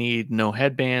music. I need no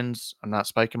headbands. I'm not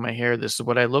spiking my hair. This is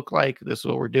what I look like. This is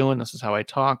what we're doing. This is how I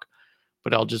talk.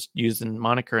 But I'll just use the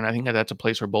moniker. And I think that that's a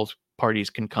place where both parties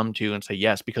can come to and say,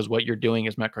 yes, because what you're doing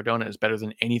as Matt Cardona is better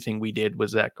than anything we did with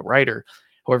Zack Ryder.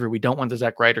 However, we don't want the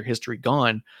Zack Ryder history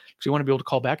gone because we want to be able to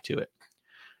call back to it.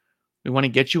 We want to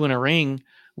get you in a ring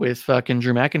with fucking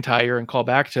Drew McIntyre and call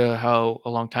back to how a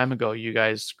long time ago you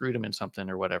guys screwed him in something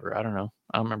or whatever. I don't know.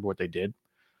 I don't remember what they did.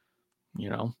 You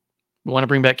know, we want to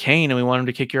bring back Kane and we want him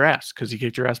to kick your ass because he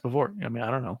kicked your ass before. I mean, I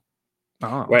don't know.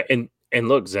 Right. And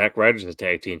look, Zack Ryder's a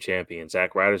tag team champion.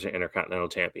 Zack Ryder's an intercontinental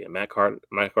champion. Matt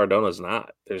Cardona's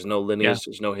not. There's no lineage. Yeah.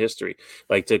 There's no history.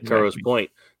 Like to Kuro's point,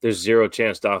 there's zero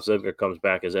chance Dolph Ziggler comes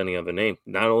back as any other name.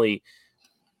 Not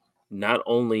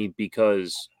only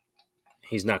because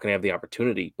he's not going to have the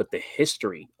opportunity, but the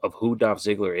history of who Dolph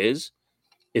Ziggler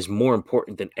is more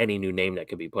important than any new name that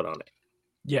could be put on it.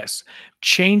 Yes.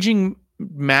 Changing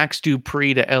Max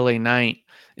Dupree to LA Knight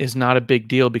is not a big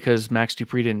deal because Max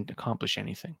Dupree didn't accomplish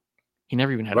anything. He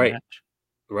never even had a match.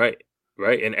 Right.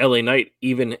 And LA Knight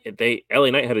had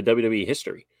a WWE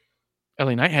history.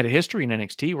 LA Knight had a history in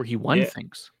NXT where he won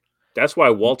things. That's why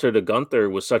Walter the Gunther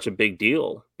was such a big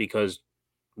deal, because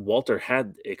Walter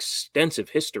had extensive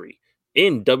history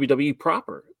in WWE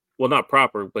proper. Well, not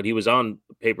proper, but he was on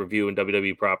pay-per-view in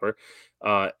WWE proper.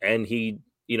 And he,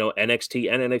 NXT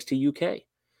and NXT UK.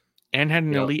 And had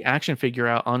an elite action figure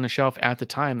out on the shelf at the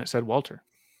time that said Walter.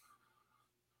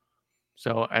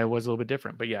 So I was a little bit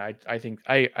different. But yeah, I think,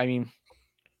 I mean,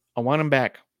 I want him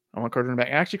back. I want Cardona back.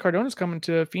 Actually, Cardona's coming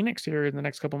to Phoenix here in the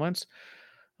next couple months.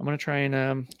 I'm going to try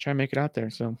and make it out there.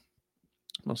 So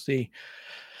we'll see.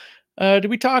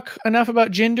 Did we talk enough about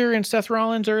Jinder and Seth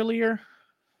Rollins earlier?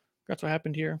 That's what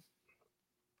happened here.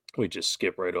 We just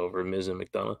skip right over Miz and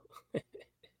McDonough.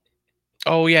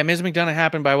 Oh, yeah. Miz and McDonough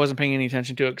happened, but I wasn't paying any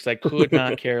attention to it because I could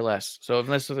not care less. So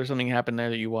unless there's something happened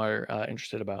there that you are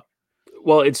interested about.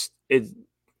 Well, it's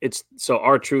so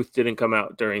R-Truth didn't come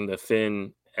out during the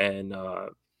Finn and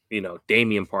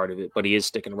Damian part of it, but he is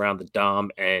sticking around the Dom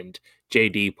and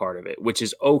JD part of it, which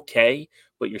is okay,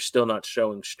 but you're still not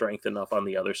showing strength enough on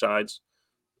the other sides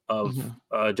of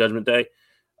Judgment Day.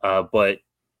 But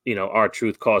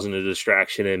R-Truth causing a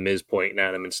distraction and Miz pointing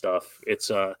at him and stuff.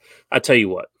 It's I tell you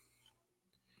what,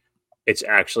 it's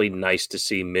actually nice to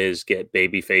see Miz get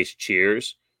babyface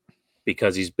cheers,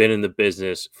 because he's been in the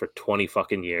business for 20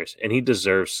 fucking years and he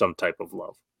deserves some type of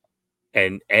love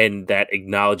and that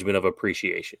acknowledgement of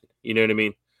appreciation. You know what I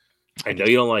mean? I know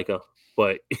you don't like him,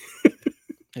 but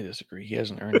I disagree. He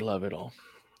hasn't earned love at all.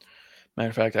 Matter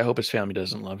of fact, I hope his family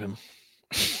doesn't love him.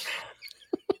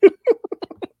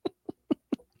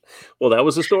 Well, that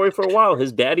was the story for a while.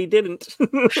 His daddy didn't.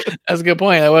 That's a good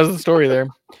point. That was the story there.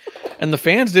 And the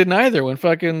fans didn't either. When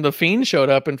fucking the Fiend showed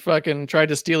up and fucking tried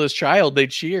to steal his child, they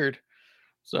cheered.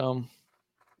 So.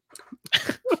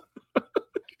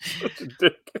 Such a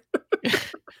dick.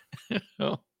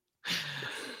 Oh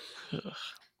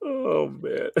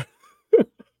man.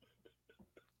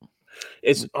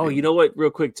 You know what? Real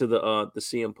quick to the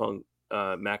CM Punk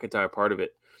McIntyre part of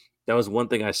it. That was one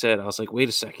thing I said. I was like, wait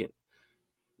a second.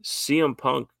 CM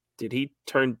Punk, did he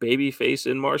turn babyface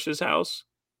in Marsha's house?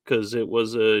 Because it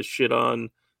was a shit on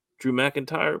Drew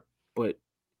McIntyre, but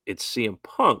it's CM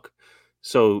Punk.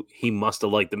 So he must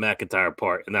have liked the McIntyre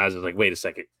part. And I was just like, wait a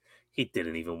second. He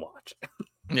didn't even watch.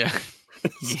 Yeah.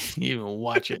 You even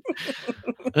watch it.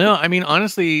 No, I mean,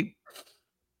 honestly,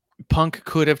 Punk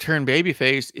could have turned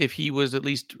babyface if he was at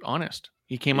least honest.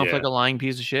 He came off like a lying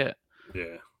piece of shit.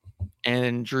 Yeah.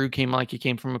 And Drew came like he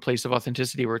came from a place of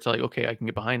authenticity where it's like, okay, I can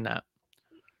get behind that.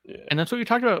 Yeah. And that's what we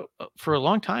talked about for a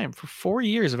long time. For 4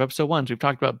 years of episode 1s, we've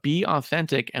talked about be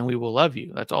authentic and we will love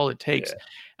you. That's all it takes. Yeah.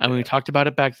 And when we talked about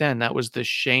it back then, that was the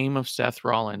shame of Seth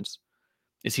Rollins,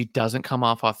 is he doesn't come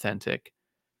off authentic.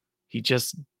 He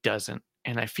just doesn't.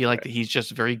 And I feel like that he's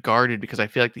just very guarded because I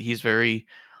feel like that he's very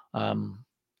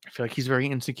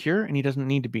insecure, and he doesn't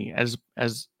need to be. As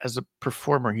a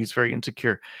performer, he's very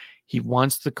insecure. He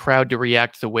wants the crowd to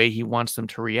react the way he wants them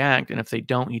to react. And if they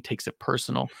don't, he takes it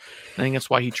personal. I think that's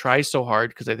why he tries so hard,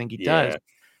 because I think he does.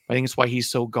 I think it's why he's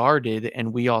so guarded,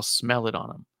 and we all smell it on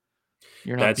him.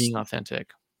 You're not being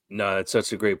authentic. No, that's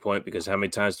such a great point, because how many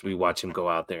times do we watch him go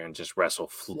out there and just wrestle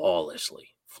flawlessly?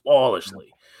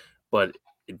 But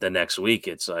the next week,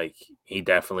 it's like he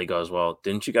definitely goes, well,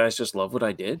 didn't you guys just love what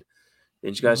I did?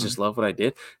 Didn't you guys just love what I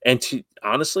did? And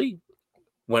honestly,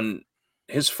 when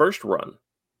his first run,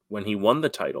 when he won the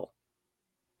title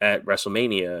at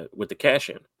WrestleMania with the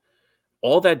cash-in,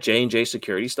 all that J&J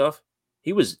security stuff,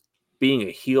 he was being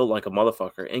a heel like a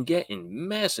motherfucker and getting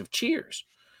massive cheers.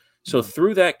 So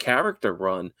through that character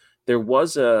run, there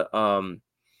was an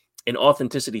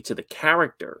authenticity to the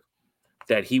character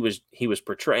that he was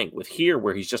portraying. With here,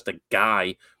 where he's just a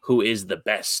guy who is the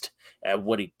best at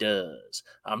what he does.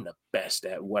 I'm the best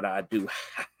at what I do.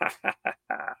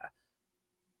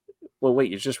 Well,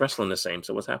 wait, you're just wrestling the same.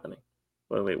 So what's happening?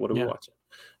 Wait, what are we watching?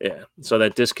 Yeah. So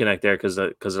that disconnect there because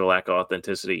of the lack of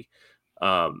authenticity.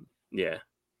 Yeah,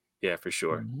 for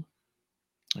sure.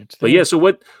 But yeah, so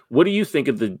what do you think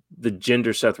of the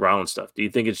Jinder Seth Rollins stuff? Do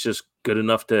you think it's just good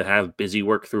enough to have busy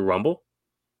work through Rumble?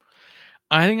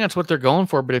 I think that's what they're going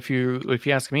for. But if you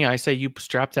ask me, I say you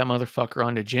strap that motherfucker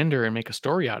onto Jinder and make a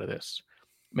story out of this.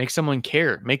 Make someone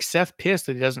care. Make Seth pissed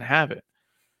that he doesn't have it.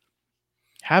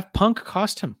 Have Punk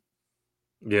cost him.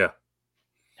 Yeah.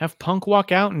 Have Punk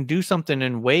walk out and do something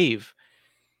and wave.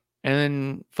 And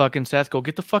then fucking Seth go,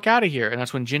 get the fuck out of here. And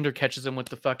that's when Jinder catches him with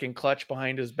the fucking clutch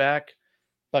behind his back.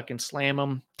 Fucking slam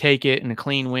him, take it, and a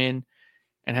clean win.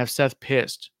 And have Seth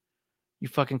pissed. You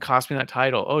fucking cost me that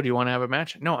title. Oh, do you want to have a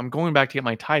match? No, I'm going back to get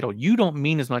my title. You don't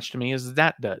mean as much to me as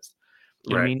that does.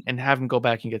 You know what I mean? And have him go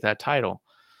back and get that title.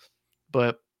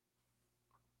 But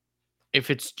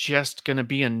if it's just going to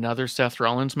be another Seth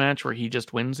Rollins match where he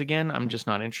just wins again, I'm just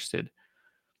not interested.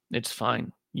 It's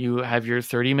fine. You have your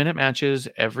 30-minute matches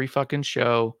every fucking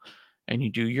show, and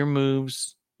you do your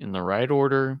moves in the right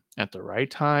order at the right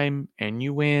time, and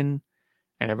you win,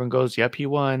 and everyone goes, yep, he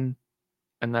won.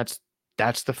 And that's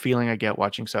the feeling I get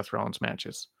watching Seth Rollins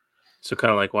matches. So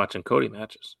kind of like watching Cody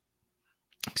matches.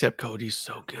 Except Cody's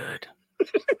so good.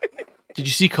 Did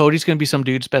you see Cody's going to be some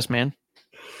dude's best man?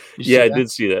 Yeah, I did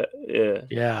see that. Yeah.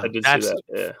 Yeah. I did see that.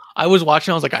 Yeah. I was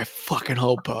watching. I was like, I fucking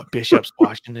hope Bishop's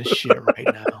watching this shit right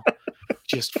now.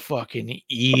 Just fucking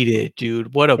eat it,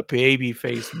 dude. What a baby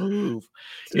face move.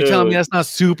 You're telling me that's not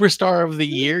superstar of the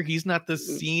year? He's not the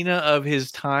Cena of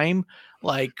his time?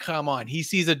 Like, come on. He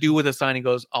sees a dude with a sign and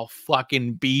goes, I'll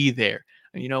fucking be there.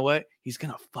 And you know what? He's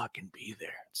going to fucking be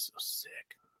there. It's so sick.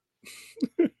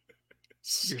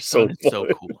 Your son is so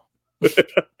cool.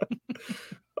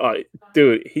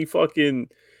 Dude,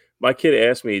 my kid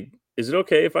asked me, is it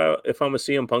okay if I'm a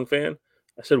CM Punk fan?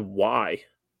 I said, why?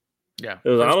 Yeah. I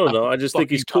don't know. I just think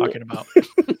he's cool. Talking about.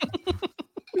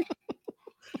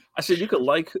 I said, you could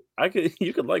like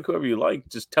whoever you like.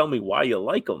 Just tell me why you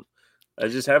like him. I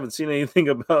just haven't seen anything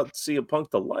about CM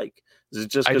Punk to like. Is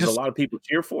it just because a lot of people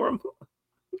cheer for him?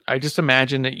 I just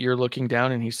imagine that you're looking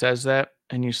down and he says that,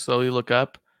 and you slowly look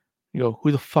up. You go,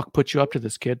 who the fuck put you up to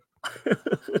this, kid?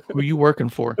 Who are you working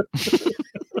for?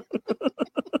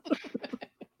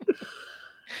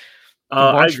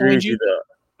 I agree with you, though.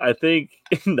 I think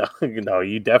no,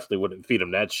 you definitely wouldn't feed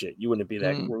him that shit. You wouldn't be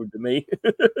that rude to me.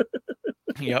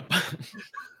 Yep.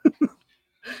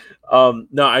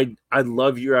 No, I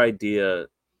love your idea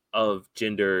of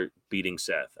Jinder beating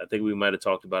Seth. I think we might have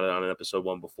talked about it on an episode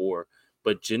 1 before,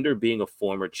 but Jinder being a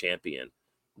former champion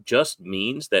just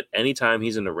means that anytime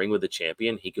he's in the ring with a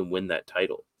champion, he can win that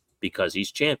title because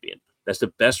he's champion. That's the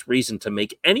best reason to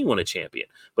make anyone a champion,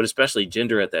 but especially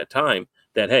Jinder at that time.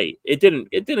 That hey, it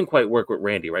didn't quite work with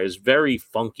Randy, right? It was very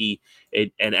funky.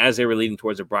 And as they were leading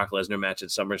towards a Brock Lesnar match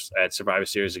at Survivor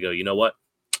Series ago, you know what?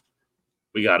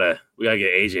 We gotta get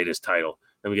AJ this title.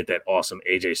 Then we get that awesome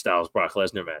AJ Styles Brock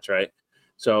Lesnar match, right?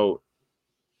 So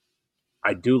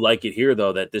I do like it here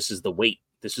though that this is the weight.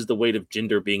 This is the weight of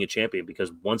Jinder being a champion,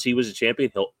 because once he was a champion,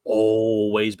 he'll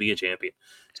always be a champion.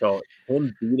 So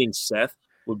him beating Seth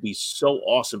would be so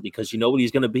awesome, because you know what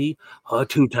he's going to be? A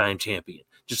 2-time champion.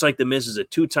 Just like The Miz is a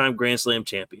 2-time Grand Slam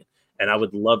champion. And I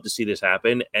would love to see this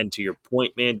happen. And to your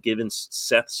point, man, giving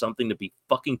Seth something to be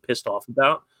fucking pissed off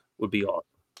about would be awesome.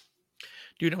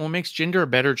 Dude, what makes Jinder a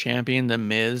better champion than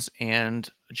Miz and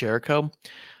Jericho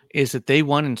is that they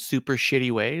won in super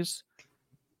shitty ways,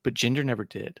 but Jinder never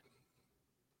did.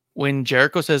 When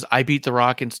Jericho says, I beat The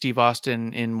Rock and Steve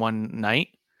Austin in one night,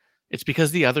 it's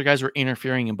because the other guys were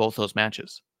interfering in both those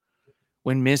matches.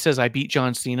 When Miz says, I beat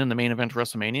John Cena in the main event of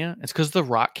WrestleMania, it's because The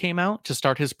Rock came out to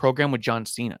start his program with John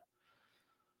Cena.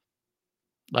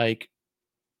 Like,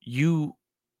 you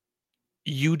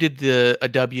did a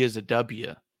W as a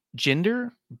W.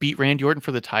 Jinder beat Randy Orton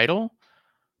for the title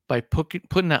by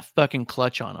putting that fucking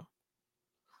clutch on him.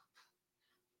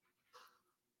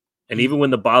 And even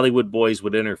when the Bollywood boys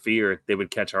would interfere, they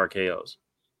would catch RKOs.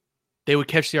 They would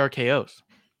catch the RKOs,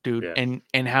 dude. Yeah.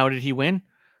 And how did he win?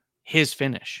 His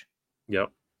finish.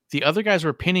 Yep. The other guys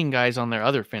were pinning guys on their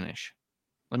other finish.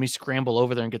 Let me scramble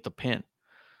over there and get the pin.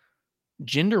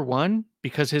 Jinder won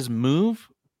because his move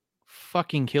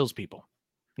fucking kills people.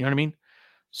 You know what I mean?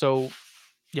 So,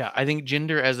 yeah, I think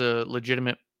Jinder as a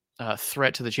legitimate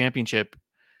threat to the championship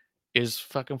is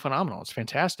fucking phenomenal. It's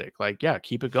fantastic. Like, yeah,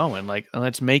 keep it going. Like, and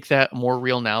let's make that more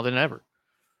real now than ever.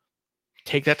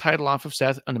 Take that title off of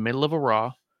Seth in the middle of a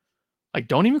Raw. Like,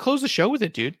 don't even close the show with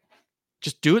it, dude.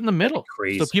 Just do it in the middle.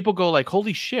 Crazy. So people go like,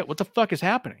 holy shit, what the fuck is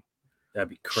happening? That'd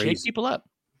be crazy. Shake people up.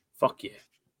 Fuck yeah.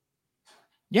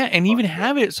 Yeah, and even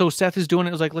have it so Seth is doing it.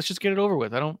 It was like, let's just get it over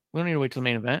with. We don't need to wait till the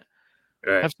main event.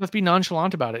 Right. Have Seth be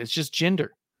nonchalant about it. It's just Jinder.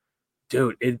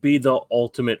 Dude, it'd be the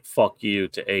ultimate fuck you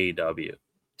to AEW.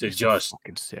 To He's just so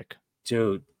fucking sick.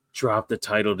 Dude, drop the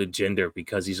title to Jinder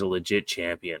because he's a legit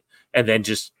champion. And then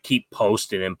just keep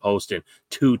posting and posting.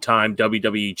 2-time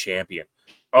WWE champion.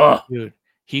 Oh, dude.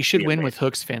 He should win with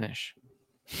Hook's finish.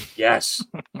 Yes.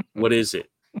 What is it?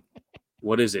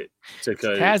 What is it?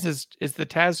 Taz is the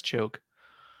Taz choke.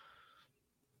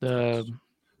 He did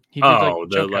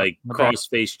the like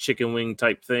cross-face chicken wing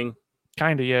type thing.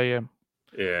 Kinda, yeah.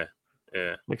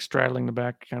 Yeah. Like straddling the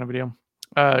back kind of a deal.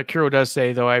 Kiro does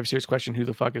say, though, I have a serious question. Who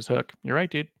the fuck is Hook? You're right,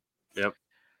 dude. Yep.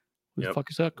 Who the fuck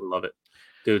is Hook? Love it.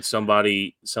 Dude,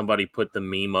 somebody put the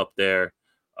meme up there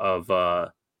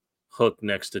of Hook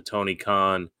next to Tony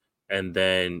Khan and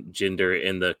then Jinder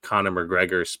in the Conor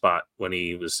McGregor spot when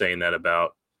he was saying that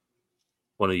about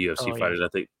one of the UFC fighters.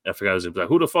 Yeah. I forgot his name. Like,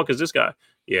 who the fuck is this guy?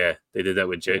 Yeah, they did that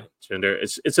with Jinder.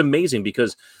 It's amazing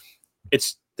because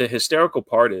it's the hysterical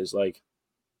part is like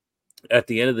at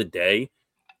the end of the day,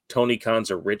 Tony Khan's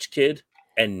a rich kid,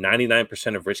 and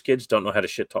 99% of rich kids don't know how to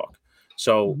shit talk.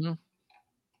 So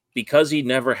because he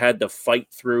never had to fight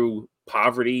through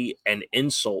poverty and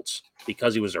insults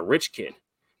because he was a rich kid,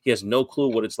 he has no clue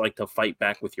what it's like to fight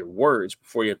back with your words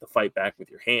before you have to fight back with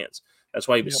your hands. That's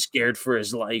why he was scared for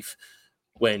his life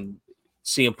when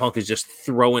CM Punk is just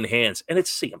throwing hands. And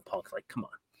it's CM Punk. Like, come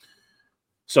on.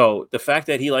 So the fact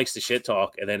that he likes to shit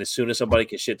talk, and then as soon as somebody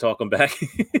can shit talk him back,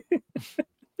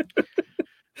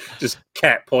 just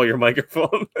cat pull your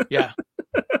microphone. Yeah.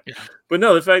 But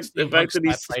no, the fact that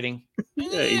he's fighting.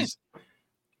 He's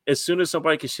as soon as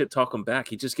somebody can shit talk him back,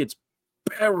 he just gets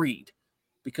buried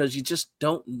because you just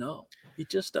don't know. You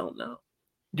just don't know.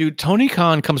 Dude, Tony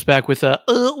Khan comes back with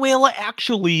well,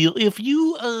 actually, if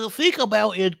you think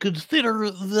about it, consider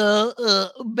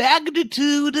the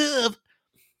magnitude of.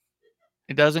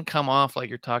 It doesn't come off like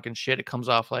you're talking shit. It comes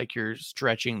off like you're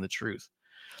stretching the truth.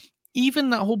 Even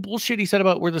that whole bullshit he said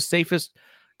about we're the safest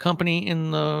company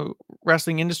in the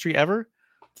wrestling industry ever.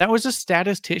 That was a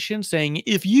statistician saying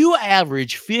if you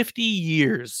average 50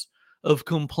 years of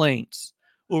complaints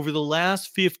over the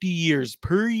last 50 years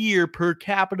per year per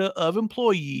capita of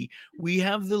employee, we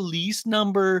have the least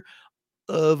number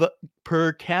of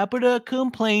per capita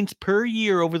complaints per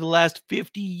year over the last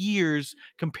 50 years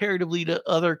comparatively to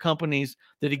other companies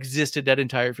that existed that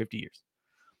entire 50 years.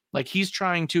 Like he's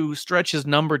trying to stretch his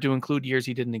number to include years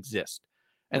he didn't exist.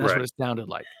 And that's what it sounded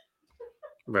like.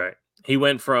 Right. He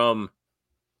went from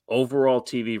overall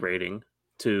TV rating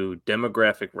to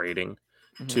demographic rating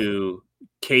to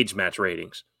cage match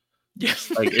ratings.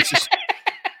 Yes. Like it's just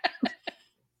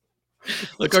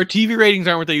look, our TV ratings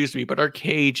aren't what they used to be, but our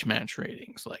cage match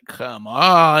ratings, like, come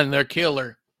on, they're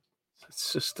killer.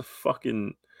 It's just the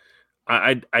fucking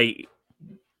I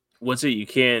what's it? You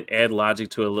can't add logic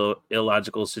to a little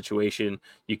illogical situation.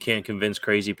 You can't convince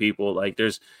crazy people. Like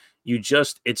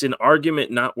it's an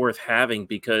argument not worth having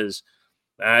because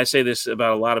I say this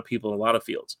about a lot of people in a lot of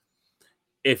fields.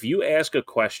 If you ask a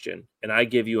question and I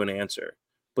give you an answer,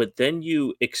 but then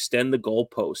you extend the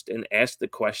goalpost and ask the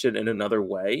question in another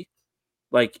way,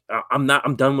 like I'm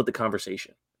done with the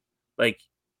conversation. Like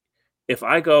if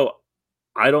I go,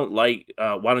 I don't like,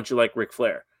 why don't you like Ric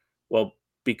Flair? Well,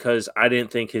 because I didn't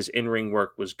think his in-ring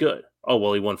work was good. Oh,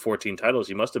 well, he won 14 titles.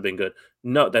 He must have been good.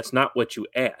 No, that's not what you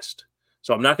asked.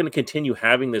 So I'm not going to continue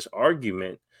having this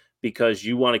argument because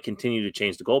you want to continue to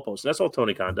change the goalposts. And that's all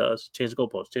Tony Khan does. Change the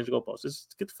goalposts, change the goalposts.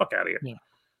 Just get the fuck out of here. Yeah.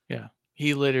 Yeah.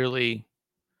 He literally,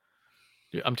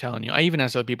 dude, I'm telling you, I even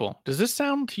asked other people, does this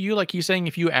sound to you like he's saying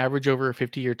if you average over a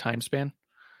 50-year time span?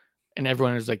 And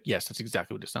everyone is like, yes, that's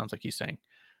exactly what it sounds like he's saying.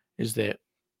 Is that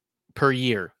per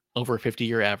year, over a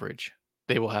 50-year average,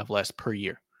 they will have less per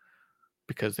year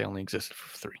because they only existed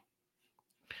for 3.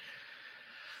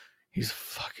 He's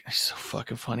so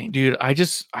fucking funny, dude. I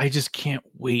just can't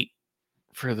wait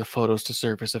for the photos to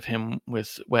surface of him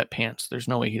with wet pants. There's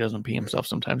no way he doesn't pee himself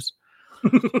sometimes.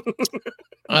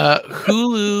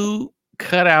 Hulu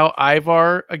cut out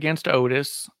Ivar against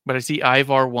Otis, but I see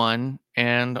Ivar won,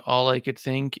 and all I could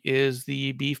think is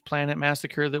the Beef Planet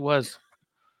massacre that was.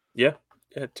 Yeah,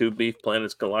 2 beef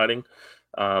planets colliding,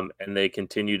 and they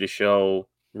continue to show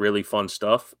really fun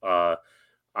stuff.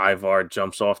 Ivar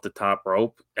jumps off the top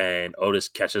rope, and Otis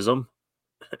catches him,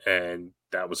 and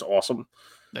that was awesome.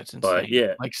 That's insane. But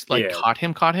yeah, caught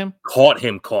him.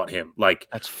 Caught him. Like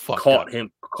that's fucked caught up.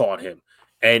 Caught him,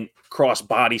 and cross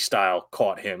body style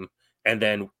caught him, and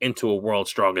then into a World's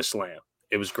Strongest Slam.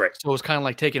 It was great. So it was kind of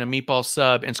like taking a meatball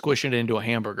sub and squishing it into a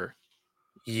hamburger.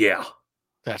 Yeah,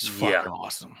 that's fucking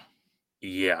awesome.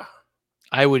 Yeah,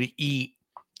 I would eat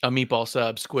a meatball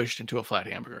sub squished into a flat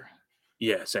hamburger.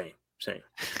 Yeah, same.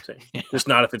 Yeah. Just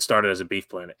not if it started as a Beef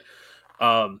Planet.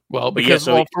 Well, because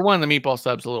for one, the meatball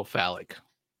sub's a little phallic.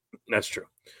 That's true.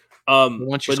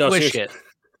 Once you squish it,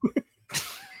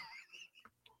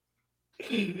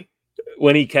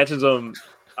 when he catches them,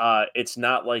 it's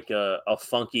not like a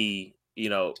funky,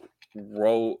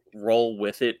 roll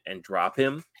with it and drop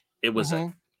him. It was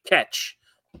a catch,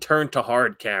 turn to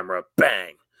hard camera,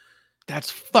 bang. That's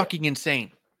fucking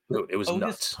insane. Dude, it was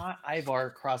nuts. Caught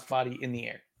Ivar crossbody in the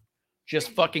air.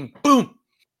 Just fucking boom.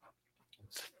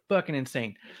 It's fucking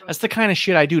insane. That's the kind of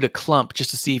shit I do to Clump just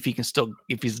to see if he can still,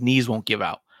 if his knees won't give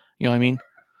out. You know what I mean?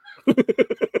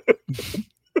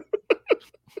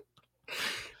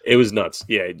 It was nuts.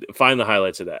 Yeah, find the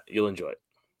highlights of that. You'll enjoy it.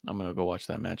 I'm gonna go watch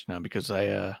that match now because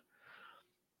I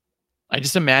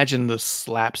just imagine the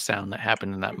slap sound that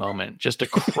happened in that moment. Just a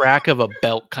crack of a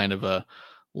belt, kind of a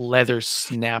leather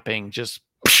snapping. Just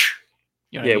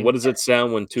you know what I mean? What does it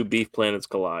sound when 2 beef planets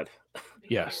collide?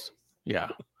 Yes. Yeah.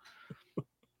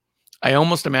 I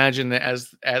almost imagine that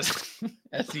as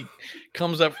he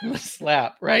comes up from the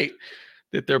slap, right?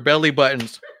 That their belly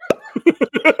buttons.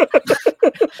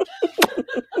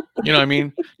 You know what I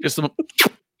mean? Just a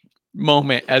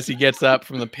moment as he gets up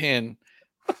from the pin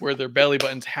where their belly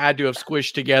buttons had to have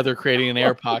squished together, creating an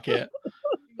air pocket.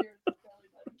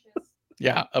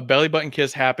 Yeah, a belly button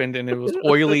kiss happened and it was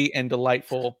oily and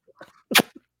delightful.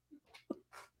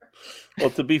 Well,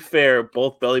 to be fair,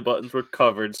 both belly buttons were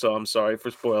covered, so I'm sorry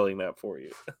for spoiling that for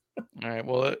you. All right.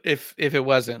 Well, if it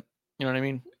wasn't, you know what I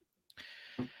mean?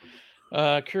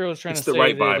 Kuro was trying to say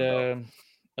that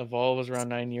Evolve was around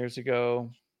 9 years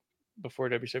ago before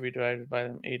WCW divided by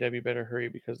them. AEW better hurry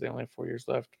because they only have 4 years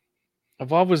left.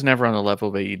 Evolve was never on the level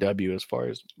of AEW as far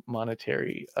as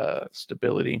monetary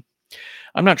stability.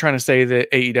 I'm not trying to say that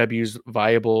AEW is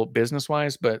viable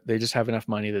business-wise, but they just have enough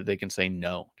money that they can say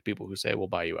no to people who say, we'll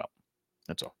buy you out.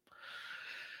 That's all.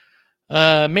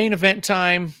 Main event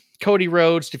time. Cody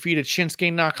Rhodes defeated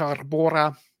Shinsuke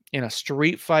Nakamura in a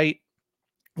street fight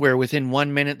where within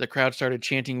 1 minute the crowd started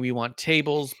chanting, "We want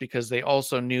tables," because they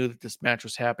also knew that this match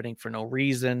was happening for no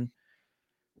reason.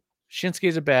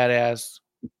 Shinsuke's a badass.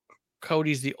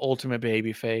 Cody's the ultimate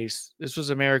babyface. This was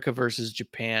America versus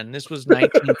Japan. This was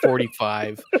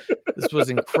 1945. This was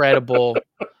incredible.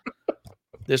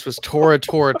 This was Tora.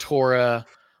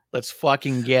 Let's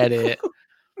fucking get it.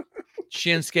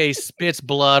 Shinsuke spits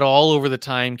blood all over the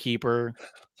timekeeper.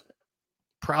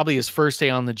 Probably his first day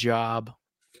on the job.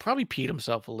 Probably peed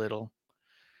himself a little.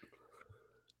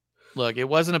 Look, it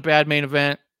wasn't a bad main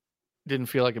event. Didn't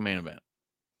feel like a main event.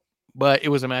 But it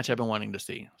was a match I've been wanting to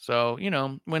see. So,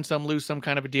 win some, lose some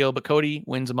kind of a deal. But Cody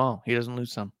wins them all. He doesn't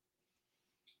lose some.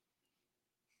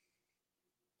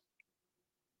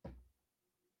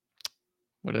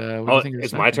 What do you think?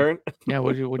 It's my turn? Yeah,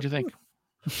 what'd you think?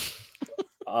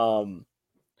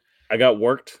 I got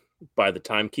worked by the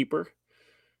timekeeper.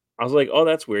 I was like, oh,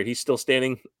 that's weird. He's still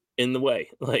standing in the way.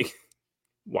 Like,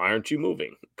 why aren't you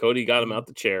moving? Cody got him out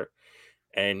the chair.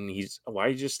 And why are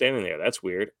you just standing there? That's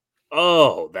weird.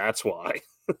 Oh, that's why.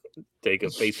 Take a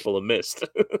face full of mist.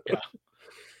 Yeah.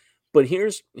 But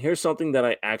here's something that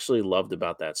I actually loved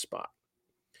about that spot.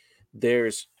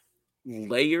 There's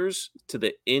layers to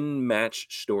the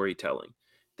in-match storytelling.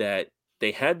 that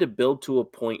they had to build to a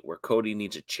point where Cody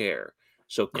needs a chair.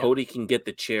 So Cody can get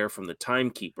the chair from the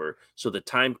timekeeper, so the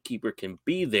timekeeper can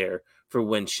be there for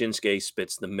when Shinsuke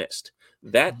spits the mist.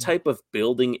 That type of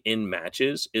building in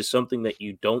matches is something that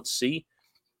you don't see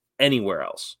anywhere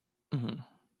else.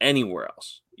 Anywhere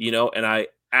else, and I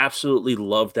absolutely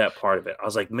love that part of it. I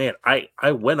was like, man,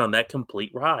 I went on that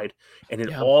complete ride, and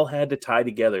it all had to tie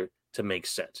together to make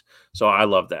sense. So I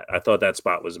love that. I thought that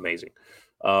spot was amazing.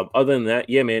 Other than that,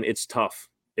 yeah, man, it's tough.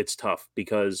 It's tough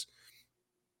because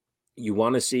you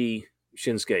want to see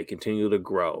Shinsuke continue to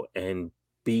grow and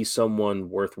be someone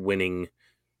worth winning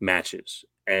matches.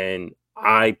 And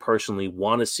I personally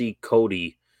want to see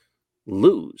Cody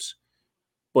lose.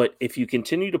 But if you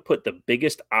continue to put the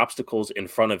biggest obstacles in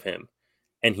front of him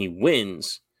and he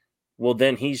wins, well,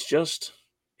 then he's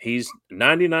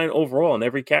 99 overall in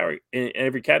every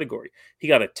category. He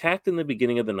got attacked in the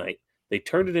beginning of the night. They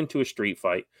turned it into a street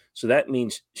fight. So that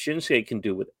means Shinsuke can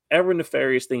do whatever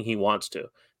nefarious thing he wants to,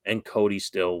 and Cody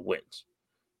still wins.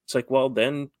 It's like, well,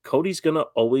 then Cody's going to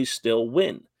always still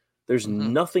win. There's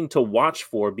nothing to watch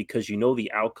for because you know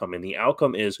the outcome, and the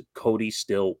outcome is Cody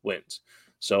still wins.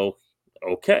 So,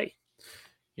 okay.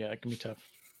 Yeah, it can be tough.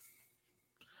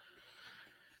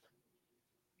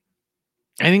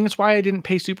 I think that's why I didn't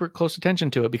pay super close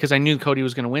attention to it, because I knew Cody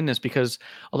was going to win this, because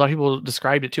a lot of people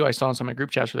described it too. I saw in some of my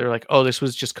group chats where they were like, oh, this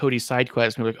was just Cody's side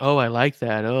quest. And they're like, oh, I like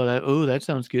that. Oh, that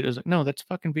sounds good. I was like, no, that's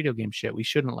fucking video game shit. We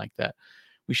shouldn't like that.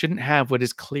 We shouldn't have what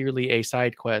is clearly a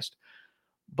side quest.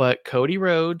 But Cody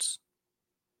Rhodes,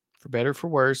 for better or for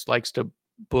worse, likes to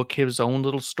book his own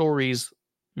little stories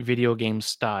video game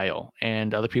style,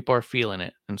 and other people are feeling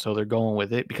it. And so they're going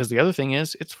with it, because the other thing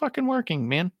is it's fucking working,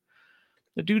 man.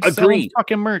 The dude's selling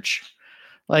fucking merch.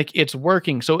 Like, it's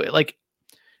working. So, like,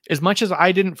 as much as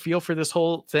I didn't feel for this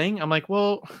whole thing, I'm like,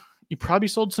 well, you probably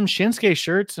sold some Shinsuke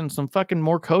shirts and some fucking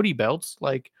more Cody belts.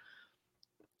 Like,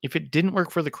 if it didn't work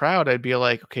for the crowd, I'd be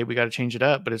like, okay, we got to change it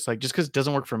up. But it's like, just because it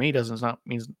doesn't work for me doesn't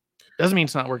mean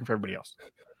it's not working for everybody else.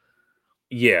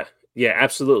 Yeah,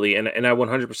 absolutely. And I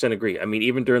 100% agree. I mean,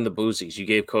 even during the Boozies, you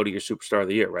gave Cody your superstar of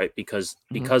the year, right? Because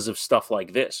of stuff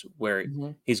like this, where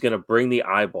he's going to bring the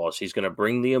eyeballs, he's going to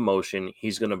bring the emotion,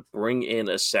 he's going to bring in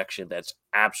a section that's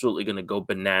absolutely going to go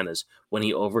bananas when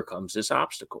he overcomes this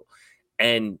obstacle.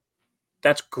 And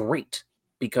that's great,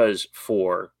 because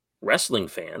for wrestling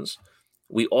fans,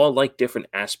 we all like different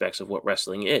aspects of what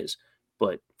wrestling is.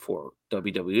 But for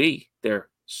WWE, they're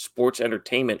sports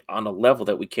entertainment on a level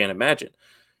that we can't imagine.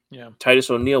 Yeah, Titus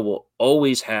O'Neil will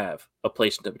always have a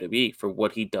place in WWE for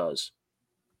what he does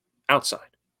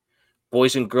outside.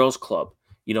 Boys and Girls Club,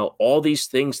 all these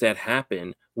things that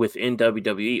happen within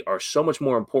WWE are so much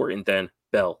more important than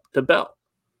bell to bell.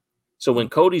 So when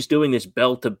Cody's doing this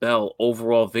bell to bell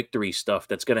overall victory stuff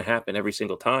that's going to happen every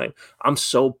single time, I'm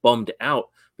so bummed out,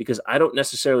 because I don't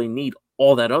necessarily need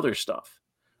all that other stuff.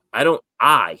 I don't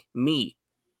need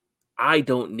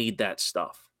that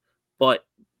stuff. But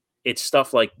it's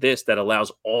stuff like this that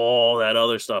allows all that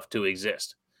other stuff to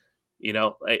exist,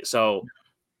 So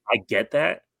I get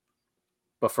that,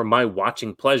 but for my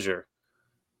watching pleasure,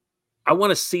 I want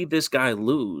to see this guy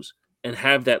lose and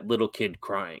have that little kid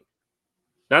crying.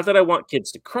 Not that I want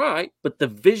kids to cry, but the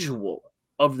visual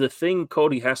of the thing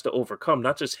Cody has to overcome,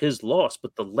 not just his loss,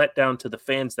 but the letdown to the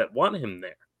fans that want him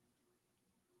there.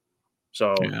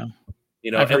 So,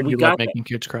 I've heard you love making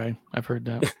kids cry. I've heard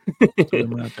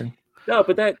that. No,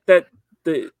 but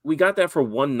we got that for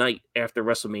one night after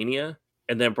WrestleMania,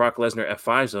 and then Brock Lesnar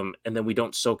F5s him, and then we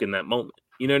don't soak in that moment.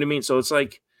 You know what I mean? So it's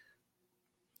like,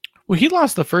 well, he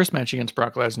lost the first match against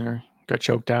Brock Lesnar, got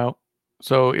choked out.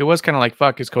 So it was kind of like,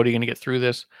 fuck, is Cody going to get through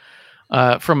this?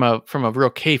 From a real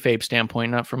kayfabe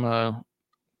standpoint, not from a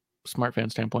smart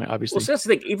fan standpoint, obviously. Well, so that's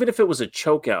the thing. Even if it was a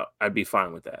choke out, I'd be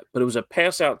fine with that. But it was a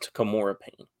pass out to Kimura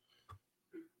Pain.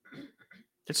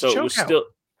 It's so a choke it was out. Still.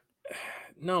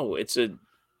 No, it's a.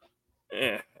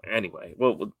 Anyway,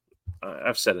 well,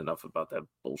 I've said enough about that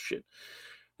bullshit.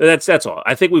 That's all.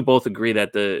 I think we both agree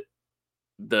that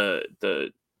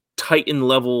the Titan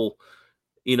level,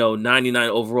 99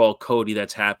 overall Cody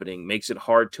that's happening makes it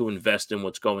hard to invest in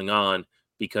what's going on,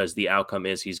 because the outcome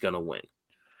is he's going to win.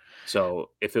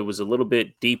 So if it was a little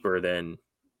bit deeper than,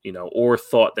 or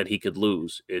thought that he could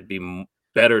lose, it'd be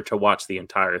better to watch the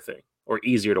entire thing, or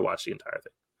easier to watch the entire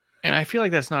thing. And I feel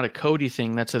like that's not a Cody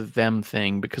thing. That's a them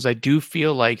thing, because I do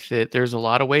feel like that there's a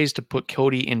lot of ways to put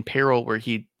Cody in peril where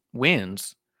he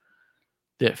wins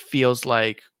that feels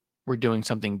like we're doing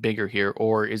something bigger here.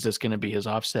 Or is this going to be his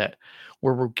offset,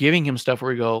 where we're giving him stuff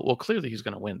where we go, well, clearly he's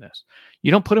going to win this. You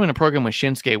don't put him in a program with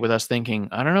Shinsuke with us thinking,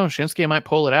 I don't know, Shinsuke might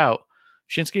pull it out.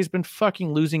 Shinsuke's been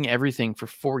fucking losing everything for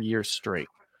 4 years straight.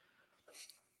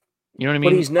 You know what I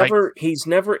But mean? he's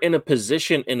never in a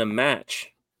position in a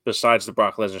match besides the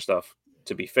Brock Lesnar stuff.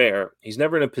 To be fair, he's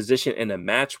never in a position in a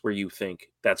match where you think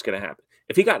that's going to happen.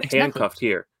 If he got Exactly.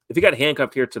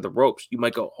 handcuffed here to the ropes, you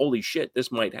might go, "Holy shit,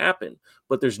 this might happen."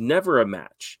 But there's never a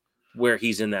match where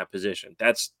he's in that position.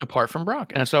 That's apart from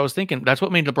Brock. And that's what I was thinking. That's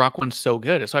what made the Brock one so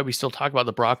good. That's why we still talk about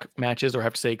the Brock matches, or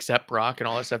have to say except Brock and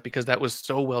all that stuff, because that was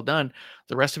so well done.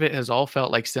 The rest of it has all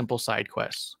felt like simple side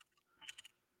quests.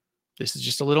 This is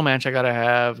just a little match I gotta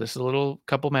have. This is a little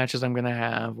couple matches I'm gonna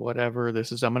have. Whatever. I'm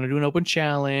gonna do an open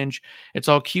challenge. It's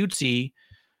all cutesy.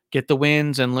 Get the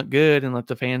wins and look good and let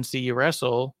the fans see you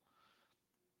wrestle.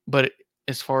 But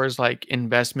as far as like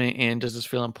investment in, does this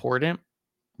feel important?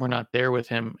 We're not there with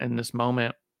him in this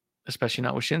moment, especially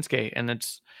not with Shinsuke. And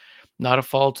it's not a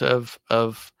fault of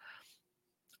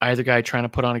either guy trying to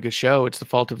put on a good show. It's the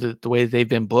fault of the way they've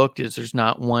been booked. Is there's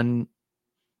not one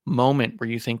moment where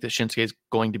you think that Shinsuke is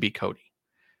going to beat Cody,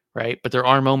 right? But there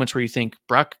are moments where you think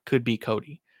Brock could beat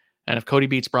Cody. And if Cody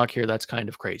beats Brock here, that's kind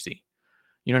of crazy.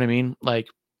 You know what I mean? Like,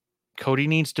 Cody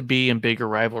needs to be in bigger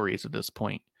rivalries at this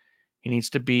point. He needs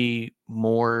to be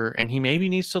more, and he maybe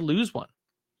needs to lose one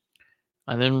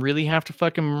and then really have to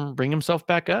fucking bring himself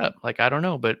back up. Like, I don't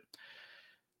know, but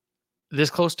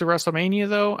this close to WrestleMania,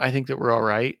 though, I think that we're all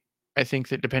right. I think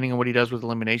that depending on what he does with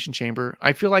Elimination Chamber,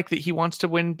 I feel like that he wants to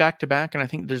win back to back, and I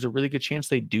think there's a really good chance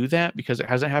they do that because it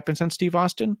hasn't happened since Steve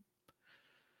Austin.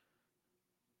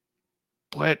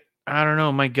 But I don't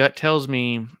know. My gut tells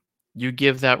me you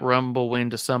give that Rumble win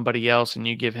to somebody else and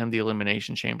you give him the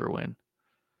Elimination Chamber win.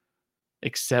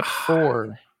 Except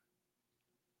for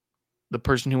the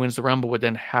person who wins the Rumble would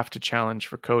then have to challenge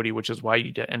for Cody, which is why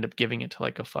you end up giving it to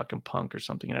like a fucking Punk or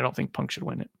something. And I don't think Punk should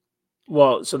win it.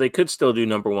 Well, so they could still do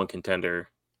number one contender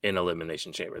in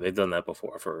Elimination Chamber. They've done that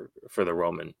before for the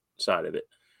Roman side of it.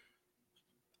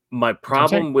 My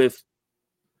problem with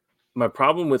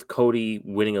Cody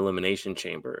winning Elimination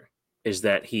Chamber is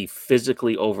that he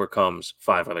physically overcomes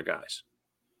 5 other guys.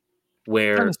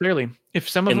 Where not necessarily. If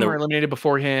some of them are eliminated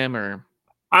before him, or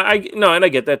and I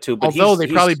get that too. But although they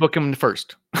probably book him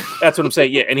first. That's what I'm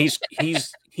saying. Yeah, and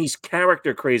he's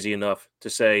character crazy enough to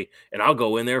say, and I'll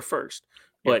go in there first.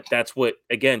 But that's what,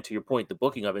 again, to your point, the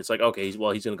booking of it, it's like, okay, he's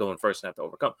going to go in first and have to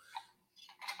overcome.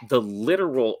 The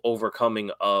literal overcoming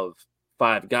of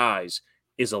 5 guys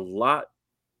is a lot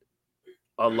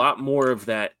more of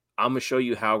that. I'm going to show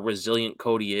you how resilient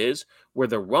Cody is, where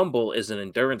the Rumble is an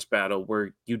endurance battle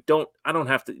where I don't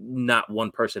have to, not one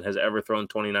person has ever thrown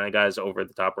 29 guys over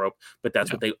the top rope, but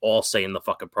that's what they all say in the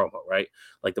fucking promo, right?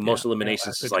 Like the most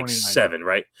eliminations is like 7,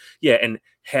 right? Yeah. And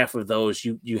half of those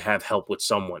you have help with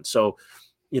someone. So,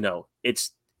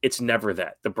 it's never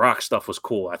that. The Brock stuff was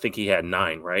cool. I think he had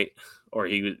 9, right? Or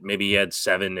maybe he had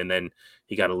 7 and then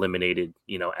he got eliminated,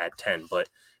 at 10. But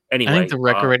anyway, I think the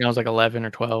record right now is like 11 or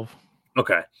 12.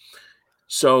 Okay.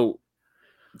 So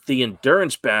the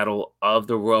endurance battle of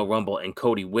the Royal Rumble and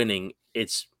Cody winning,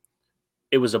 it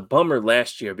was a bummer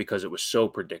last year because it was so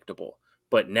predictable.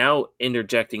 But now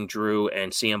interjecting Drew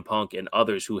and CM Punk and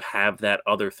others who have that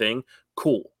other thing,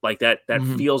 cool. Like that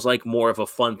feels like more of a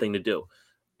fun thing to do.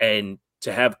 And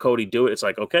to have Cody do it, it's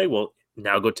like, okay, well,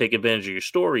 now go take advantage of your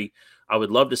story. I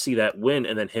would love to see that win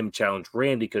and then him challenge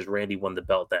Randy because Randy won the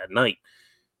belt that night.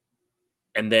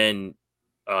 And then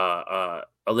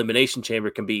Elimination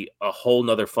Chamber can be a whole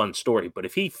nother fun story. But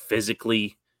if he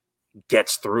physically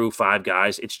gets through 5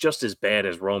 guys, it's just as bad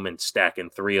as Roman stacking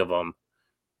 3 of them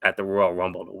at the Royal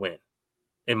Rumble to win,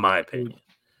 in my opinion.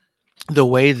 The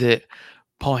way that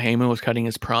Paul Heyman was cutting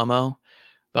his promo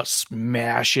about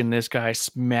smashing this guy,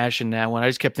 smashing that one, I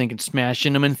just kept thinking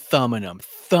smashing him and thumbing him,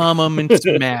 thumb him and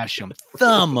smash him,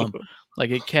 thumb him.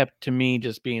 Like it kept to me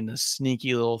just being the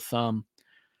sneaky little thumb.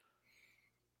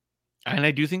 And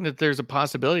I do think that there's a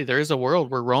possibility. There is a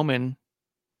world where Roman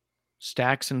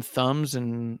stacks and thumbs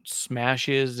and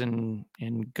smashes and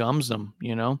gums them,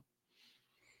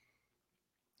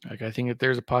 Like, I think that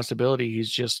there's a possibility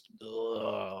he's just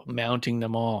mounting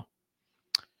them all.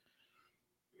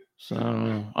 So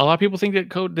a lot of people think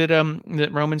that that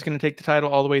Roman's going to take the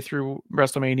title all the way through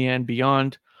WrestleMania and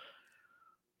beyond.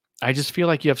 I just feel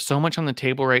like you have so much on the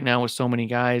table right now with so many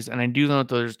guys, and I do know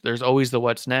that there's always the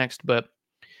what's next, but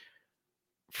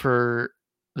for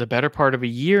the better part of a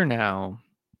year now,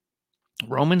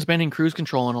 Roman's been in cruise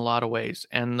control in a lot of ways,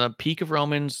 and the peak of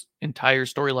Roman's entire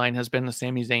storyline has been the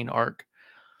Sami Zayn arc,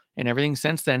 and everything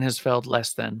since then has felt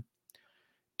less than.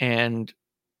 And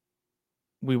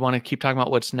we want to keep talking about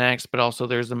what's next, but also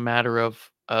there's a matter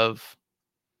of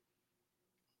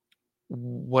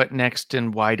what next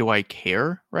and why do I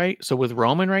care, right? So with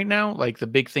Roman right now, like the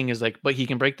big thing is like, but he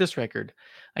can break this record.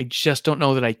 I just don't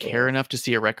know that I care enough to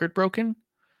see a record broken.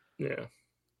 Yeah.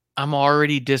 I'm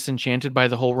already disenchanted by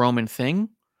the whole Roman thing,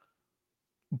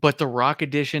 but the Rock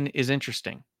edition is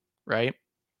interesting, right?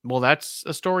 Well, that's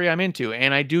a story I'm into,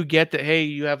 and I do get that. Hey,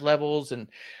 you have levels, and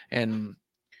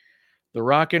the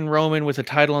Rock and Roman with a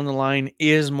title on the line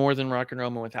is more than Rock and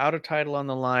Roman without a title on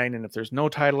the line. And if there's no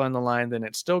title on the line, then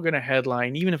it's still going to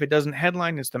headline. Even if it doesn't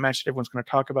headline, it's the match that everyone's going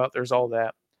to talk about. There's all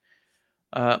that.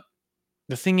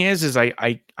 The thing is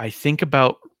I think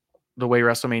about the way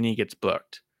WrestleMania gets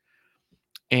booked,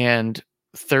 and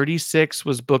 36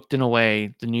 was booked in a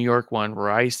way, the New York one,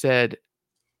 where I said,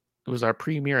 it was our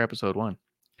premiere episode 1.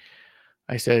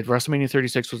 I said WrestleMania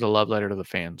 36 was a love letter to the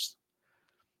fans.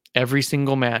 Every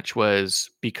single match was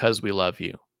because we love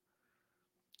you.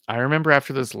 I remember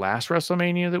after this last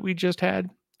WrestleMania that we just had,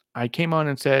 I came on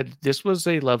and said, this was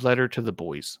a love letter to the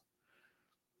boys.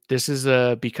 This is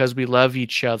because we love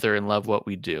each other and love what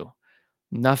we do.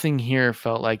 Nothing here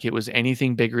felt like it was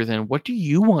anything bigger than, what do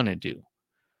you want to do?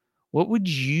 What would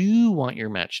you want your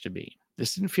match to be?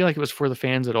 This didn't feel like it was for the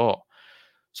fans at all.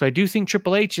 So I do think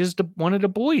Triple H is one of the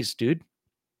boys, dude.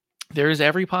 There is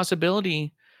every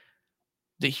possibility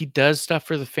that he does stuff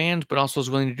for the fans, but also is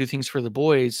willing to do things for the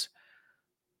boys.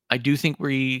 I do think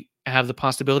we have the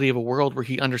possibility of a world where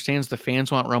he understands the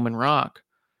fans want Roman Rock,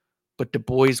 but the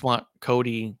boys want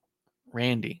Cody,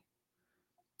 Randy.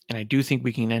 And I do think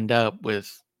we can end up with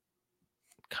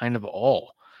kind of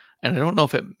all. And I don't know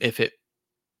if it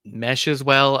meshes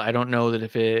well. I don't know that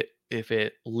if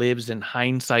it lives in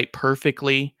hindsight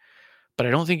perfectly, but I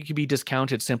don't think it can be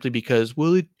discounted simply because,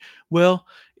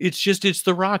 it's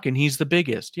The Rock and he's the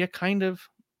biggest. Yeah, kind of.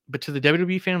 But to the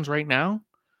WWE fans right now,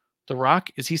 The Rock,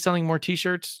 is he selling more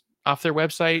t-shirts off their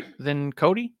website than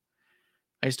Cody?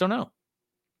 I just don't know.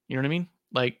 You know what I mean?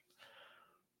 Like,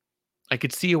 I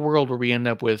could see a world where we end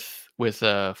up with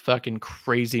a fucking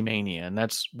crazy Mania, and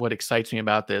that's what excites me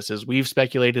about this. Is we've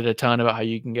speculated a ton about how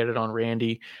you can get it on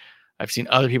Randy. I've seen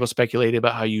other people speculate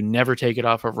about how you never take it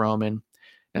off of Roman.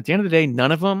 At the end of the day,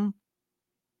 none of them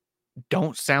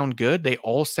don't sound good. They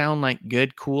all sound like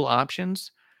good, cool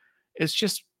options. It's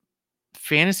just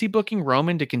fantasy booking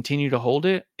Roman to continue to hold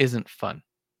it isn't fun.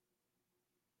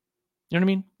 You know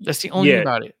what I mean? That's the only thing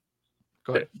about it.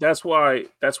 Go ahead. That's why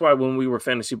when we were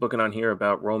fantasy booking on here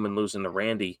about Roman losing to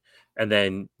Randy, and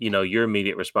then, your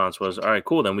immediate response was, all right,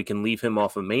 cool. Then we can leave him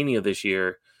off of Mania this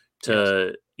year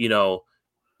to,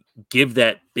 give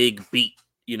that big beat,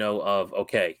 of,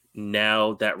 okay,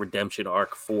 now that redemption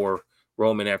arc for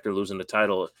Roman after losing the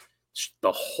title,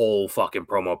 the whole fucking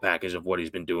promo package of what he's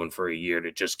been doing for a year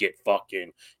to just get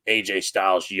fucking AJ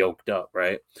Styles yoked up,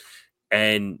 right?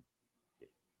 And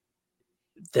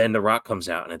then The Rock comes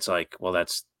out and it's like, well,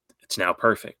 it's now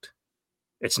perfect.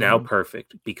 It's now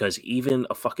perfect because even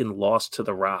a fucking loss to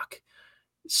The Rock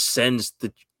sends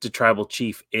the tribal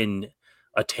chief in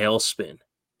a tailspin.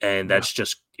 And that's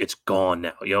just, it's gone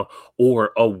now,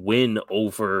 or a win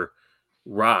over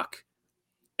Rock.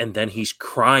 And then he's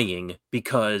crying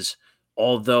because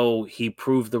although he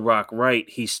proved The Rock right,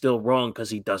 he's still wrong because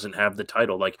he doesn't have the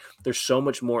title. Like, there's so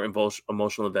much more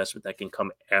emotional investment that can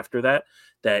come after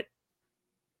that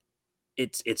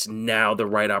it's now the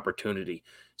right opportunity.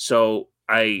 So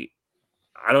I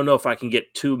don't know if I can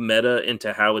get too meta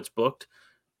into how it's booked.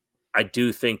 I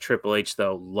do think Triple H,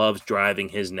 though, loves driving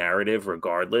his narrative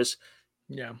regardless.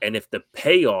 Yeah. And if the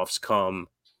payoffs come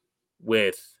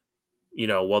with,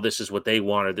 this is what they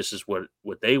want or this is what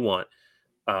they want,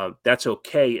 that's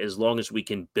okay as long as we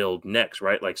can build next,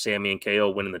 right? Like Sammy and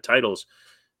KO winning the titles.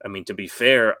 I mean, to be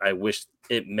fair, I wish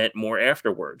it meant more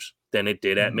afterwards than it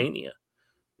did at Mania.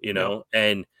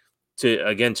 And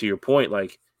to your point,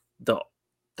 like the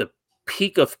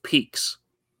peak of peaks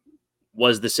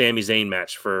was the Sami Zayn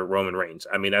match for Roman Reigns.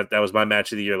 I mean, that was my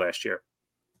match of the year last year.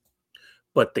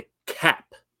 But the cap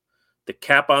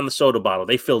on the soda bottle,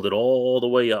 they filled it all the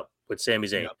way up with Sami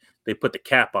Zayn. Yep. They put the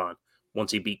cap on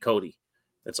once he beat Cody.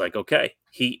 It's like, okay,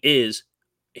 he is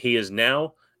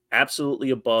now absolutely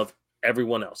above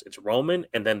everyone else. It's Roman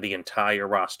and then the entire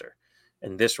roster.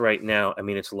 And this right now, I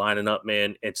mean, it's lining up,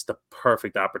 man. It's the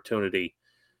perfect opportunity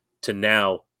to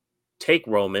now take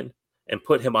Roman and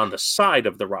put him on the side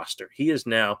of the roster. He is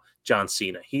now John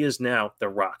Cena. He is now The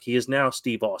Rock. He is now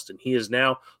Steve Austin. He is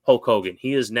now Hulk Hogan.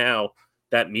 He is now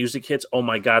that music hits. Oh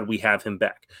my God, we have him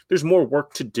back. There's more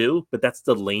work to do, but that's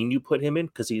the lane you put him in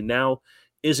because he now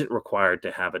isn't required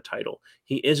to have a title.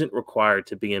 He isn't required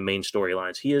to be in main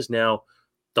storylines. He is now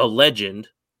the legend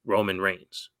Roman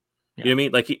Reigns. You know what I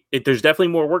mean? Like, there's definitely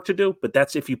more work to do, but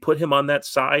that's if you put him on that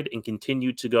side and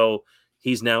continue to go,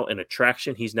 he's now an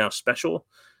attraction, he's now special,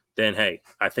 then, hey,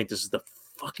 I think this is the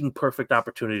fucking perfect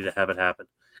opportunity to have it happen.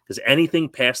 Because anything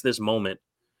past this moment,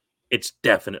 it's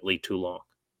definitely too long.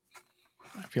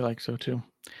 I feel like so, too.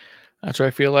 That's what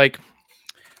I feel like.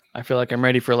 I feel like I'm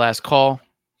ready for last call.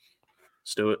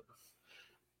 Let's do it.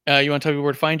 You want to tell me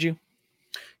where to find you?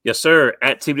 Yes, sir.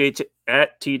 At TW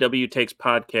Takes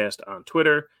Podcast on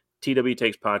Twitter,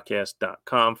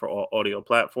 twtakespodcast.com for all audio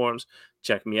platforms.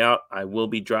 Check me out. I will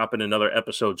be dropping another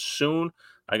episode soon.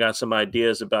 I got some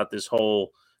ideas about this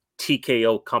whole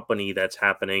TKO company that's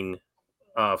happening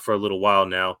for a little while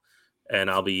now, and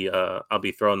I'll be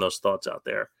throwing those thoughts out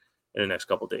there in the next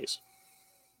couple of days.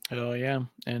 Oh, yeah.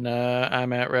 And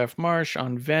I'm at Ref Marsh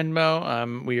on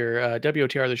Venmo. We are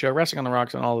WOTR, the show, Wrestling on the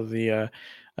Rocks on all of the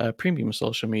premium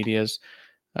social medias.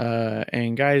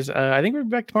 And guys, I think we'll be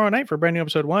back tomorrow night for a brand new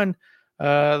episode 1.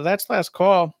 That's last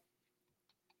call.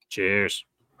 Cheers.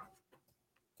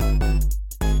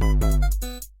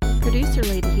 Producer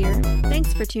Lady here.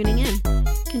 Thanks for tuning in.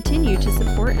 Continue to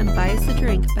support and buy us a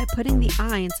drink by putting the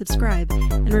I in subscribe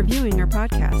and reviewing our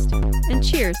podcast. And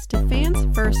cheers to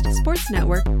Fans First Sports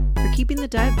Network for keeping the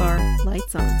dive bar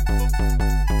lights on.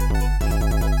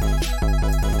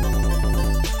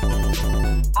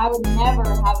 I would never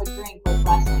have a drink with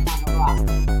Wrestling on the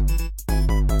Rocks.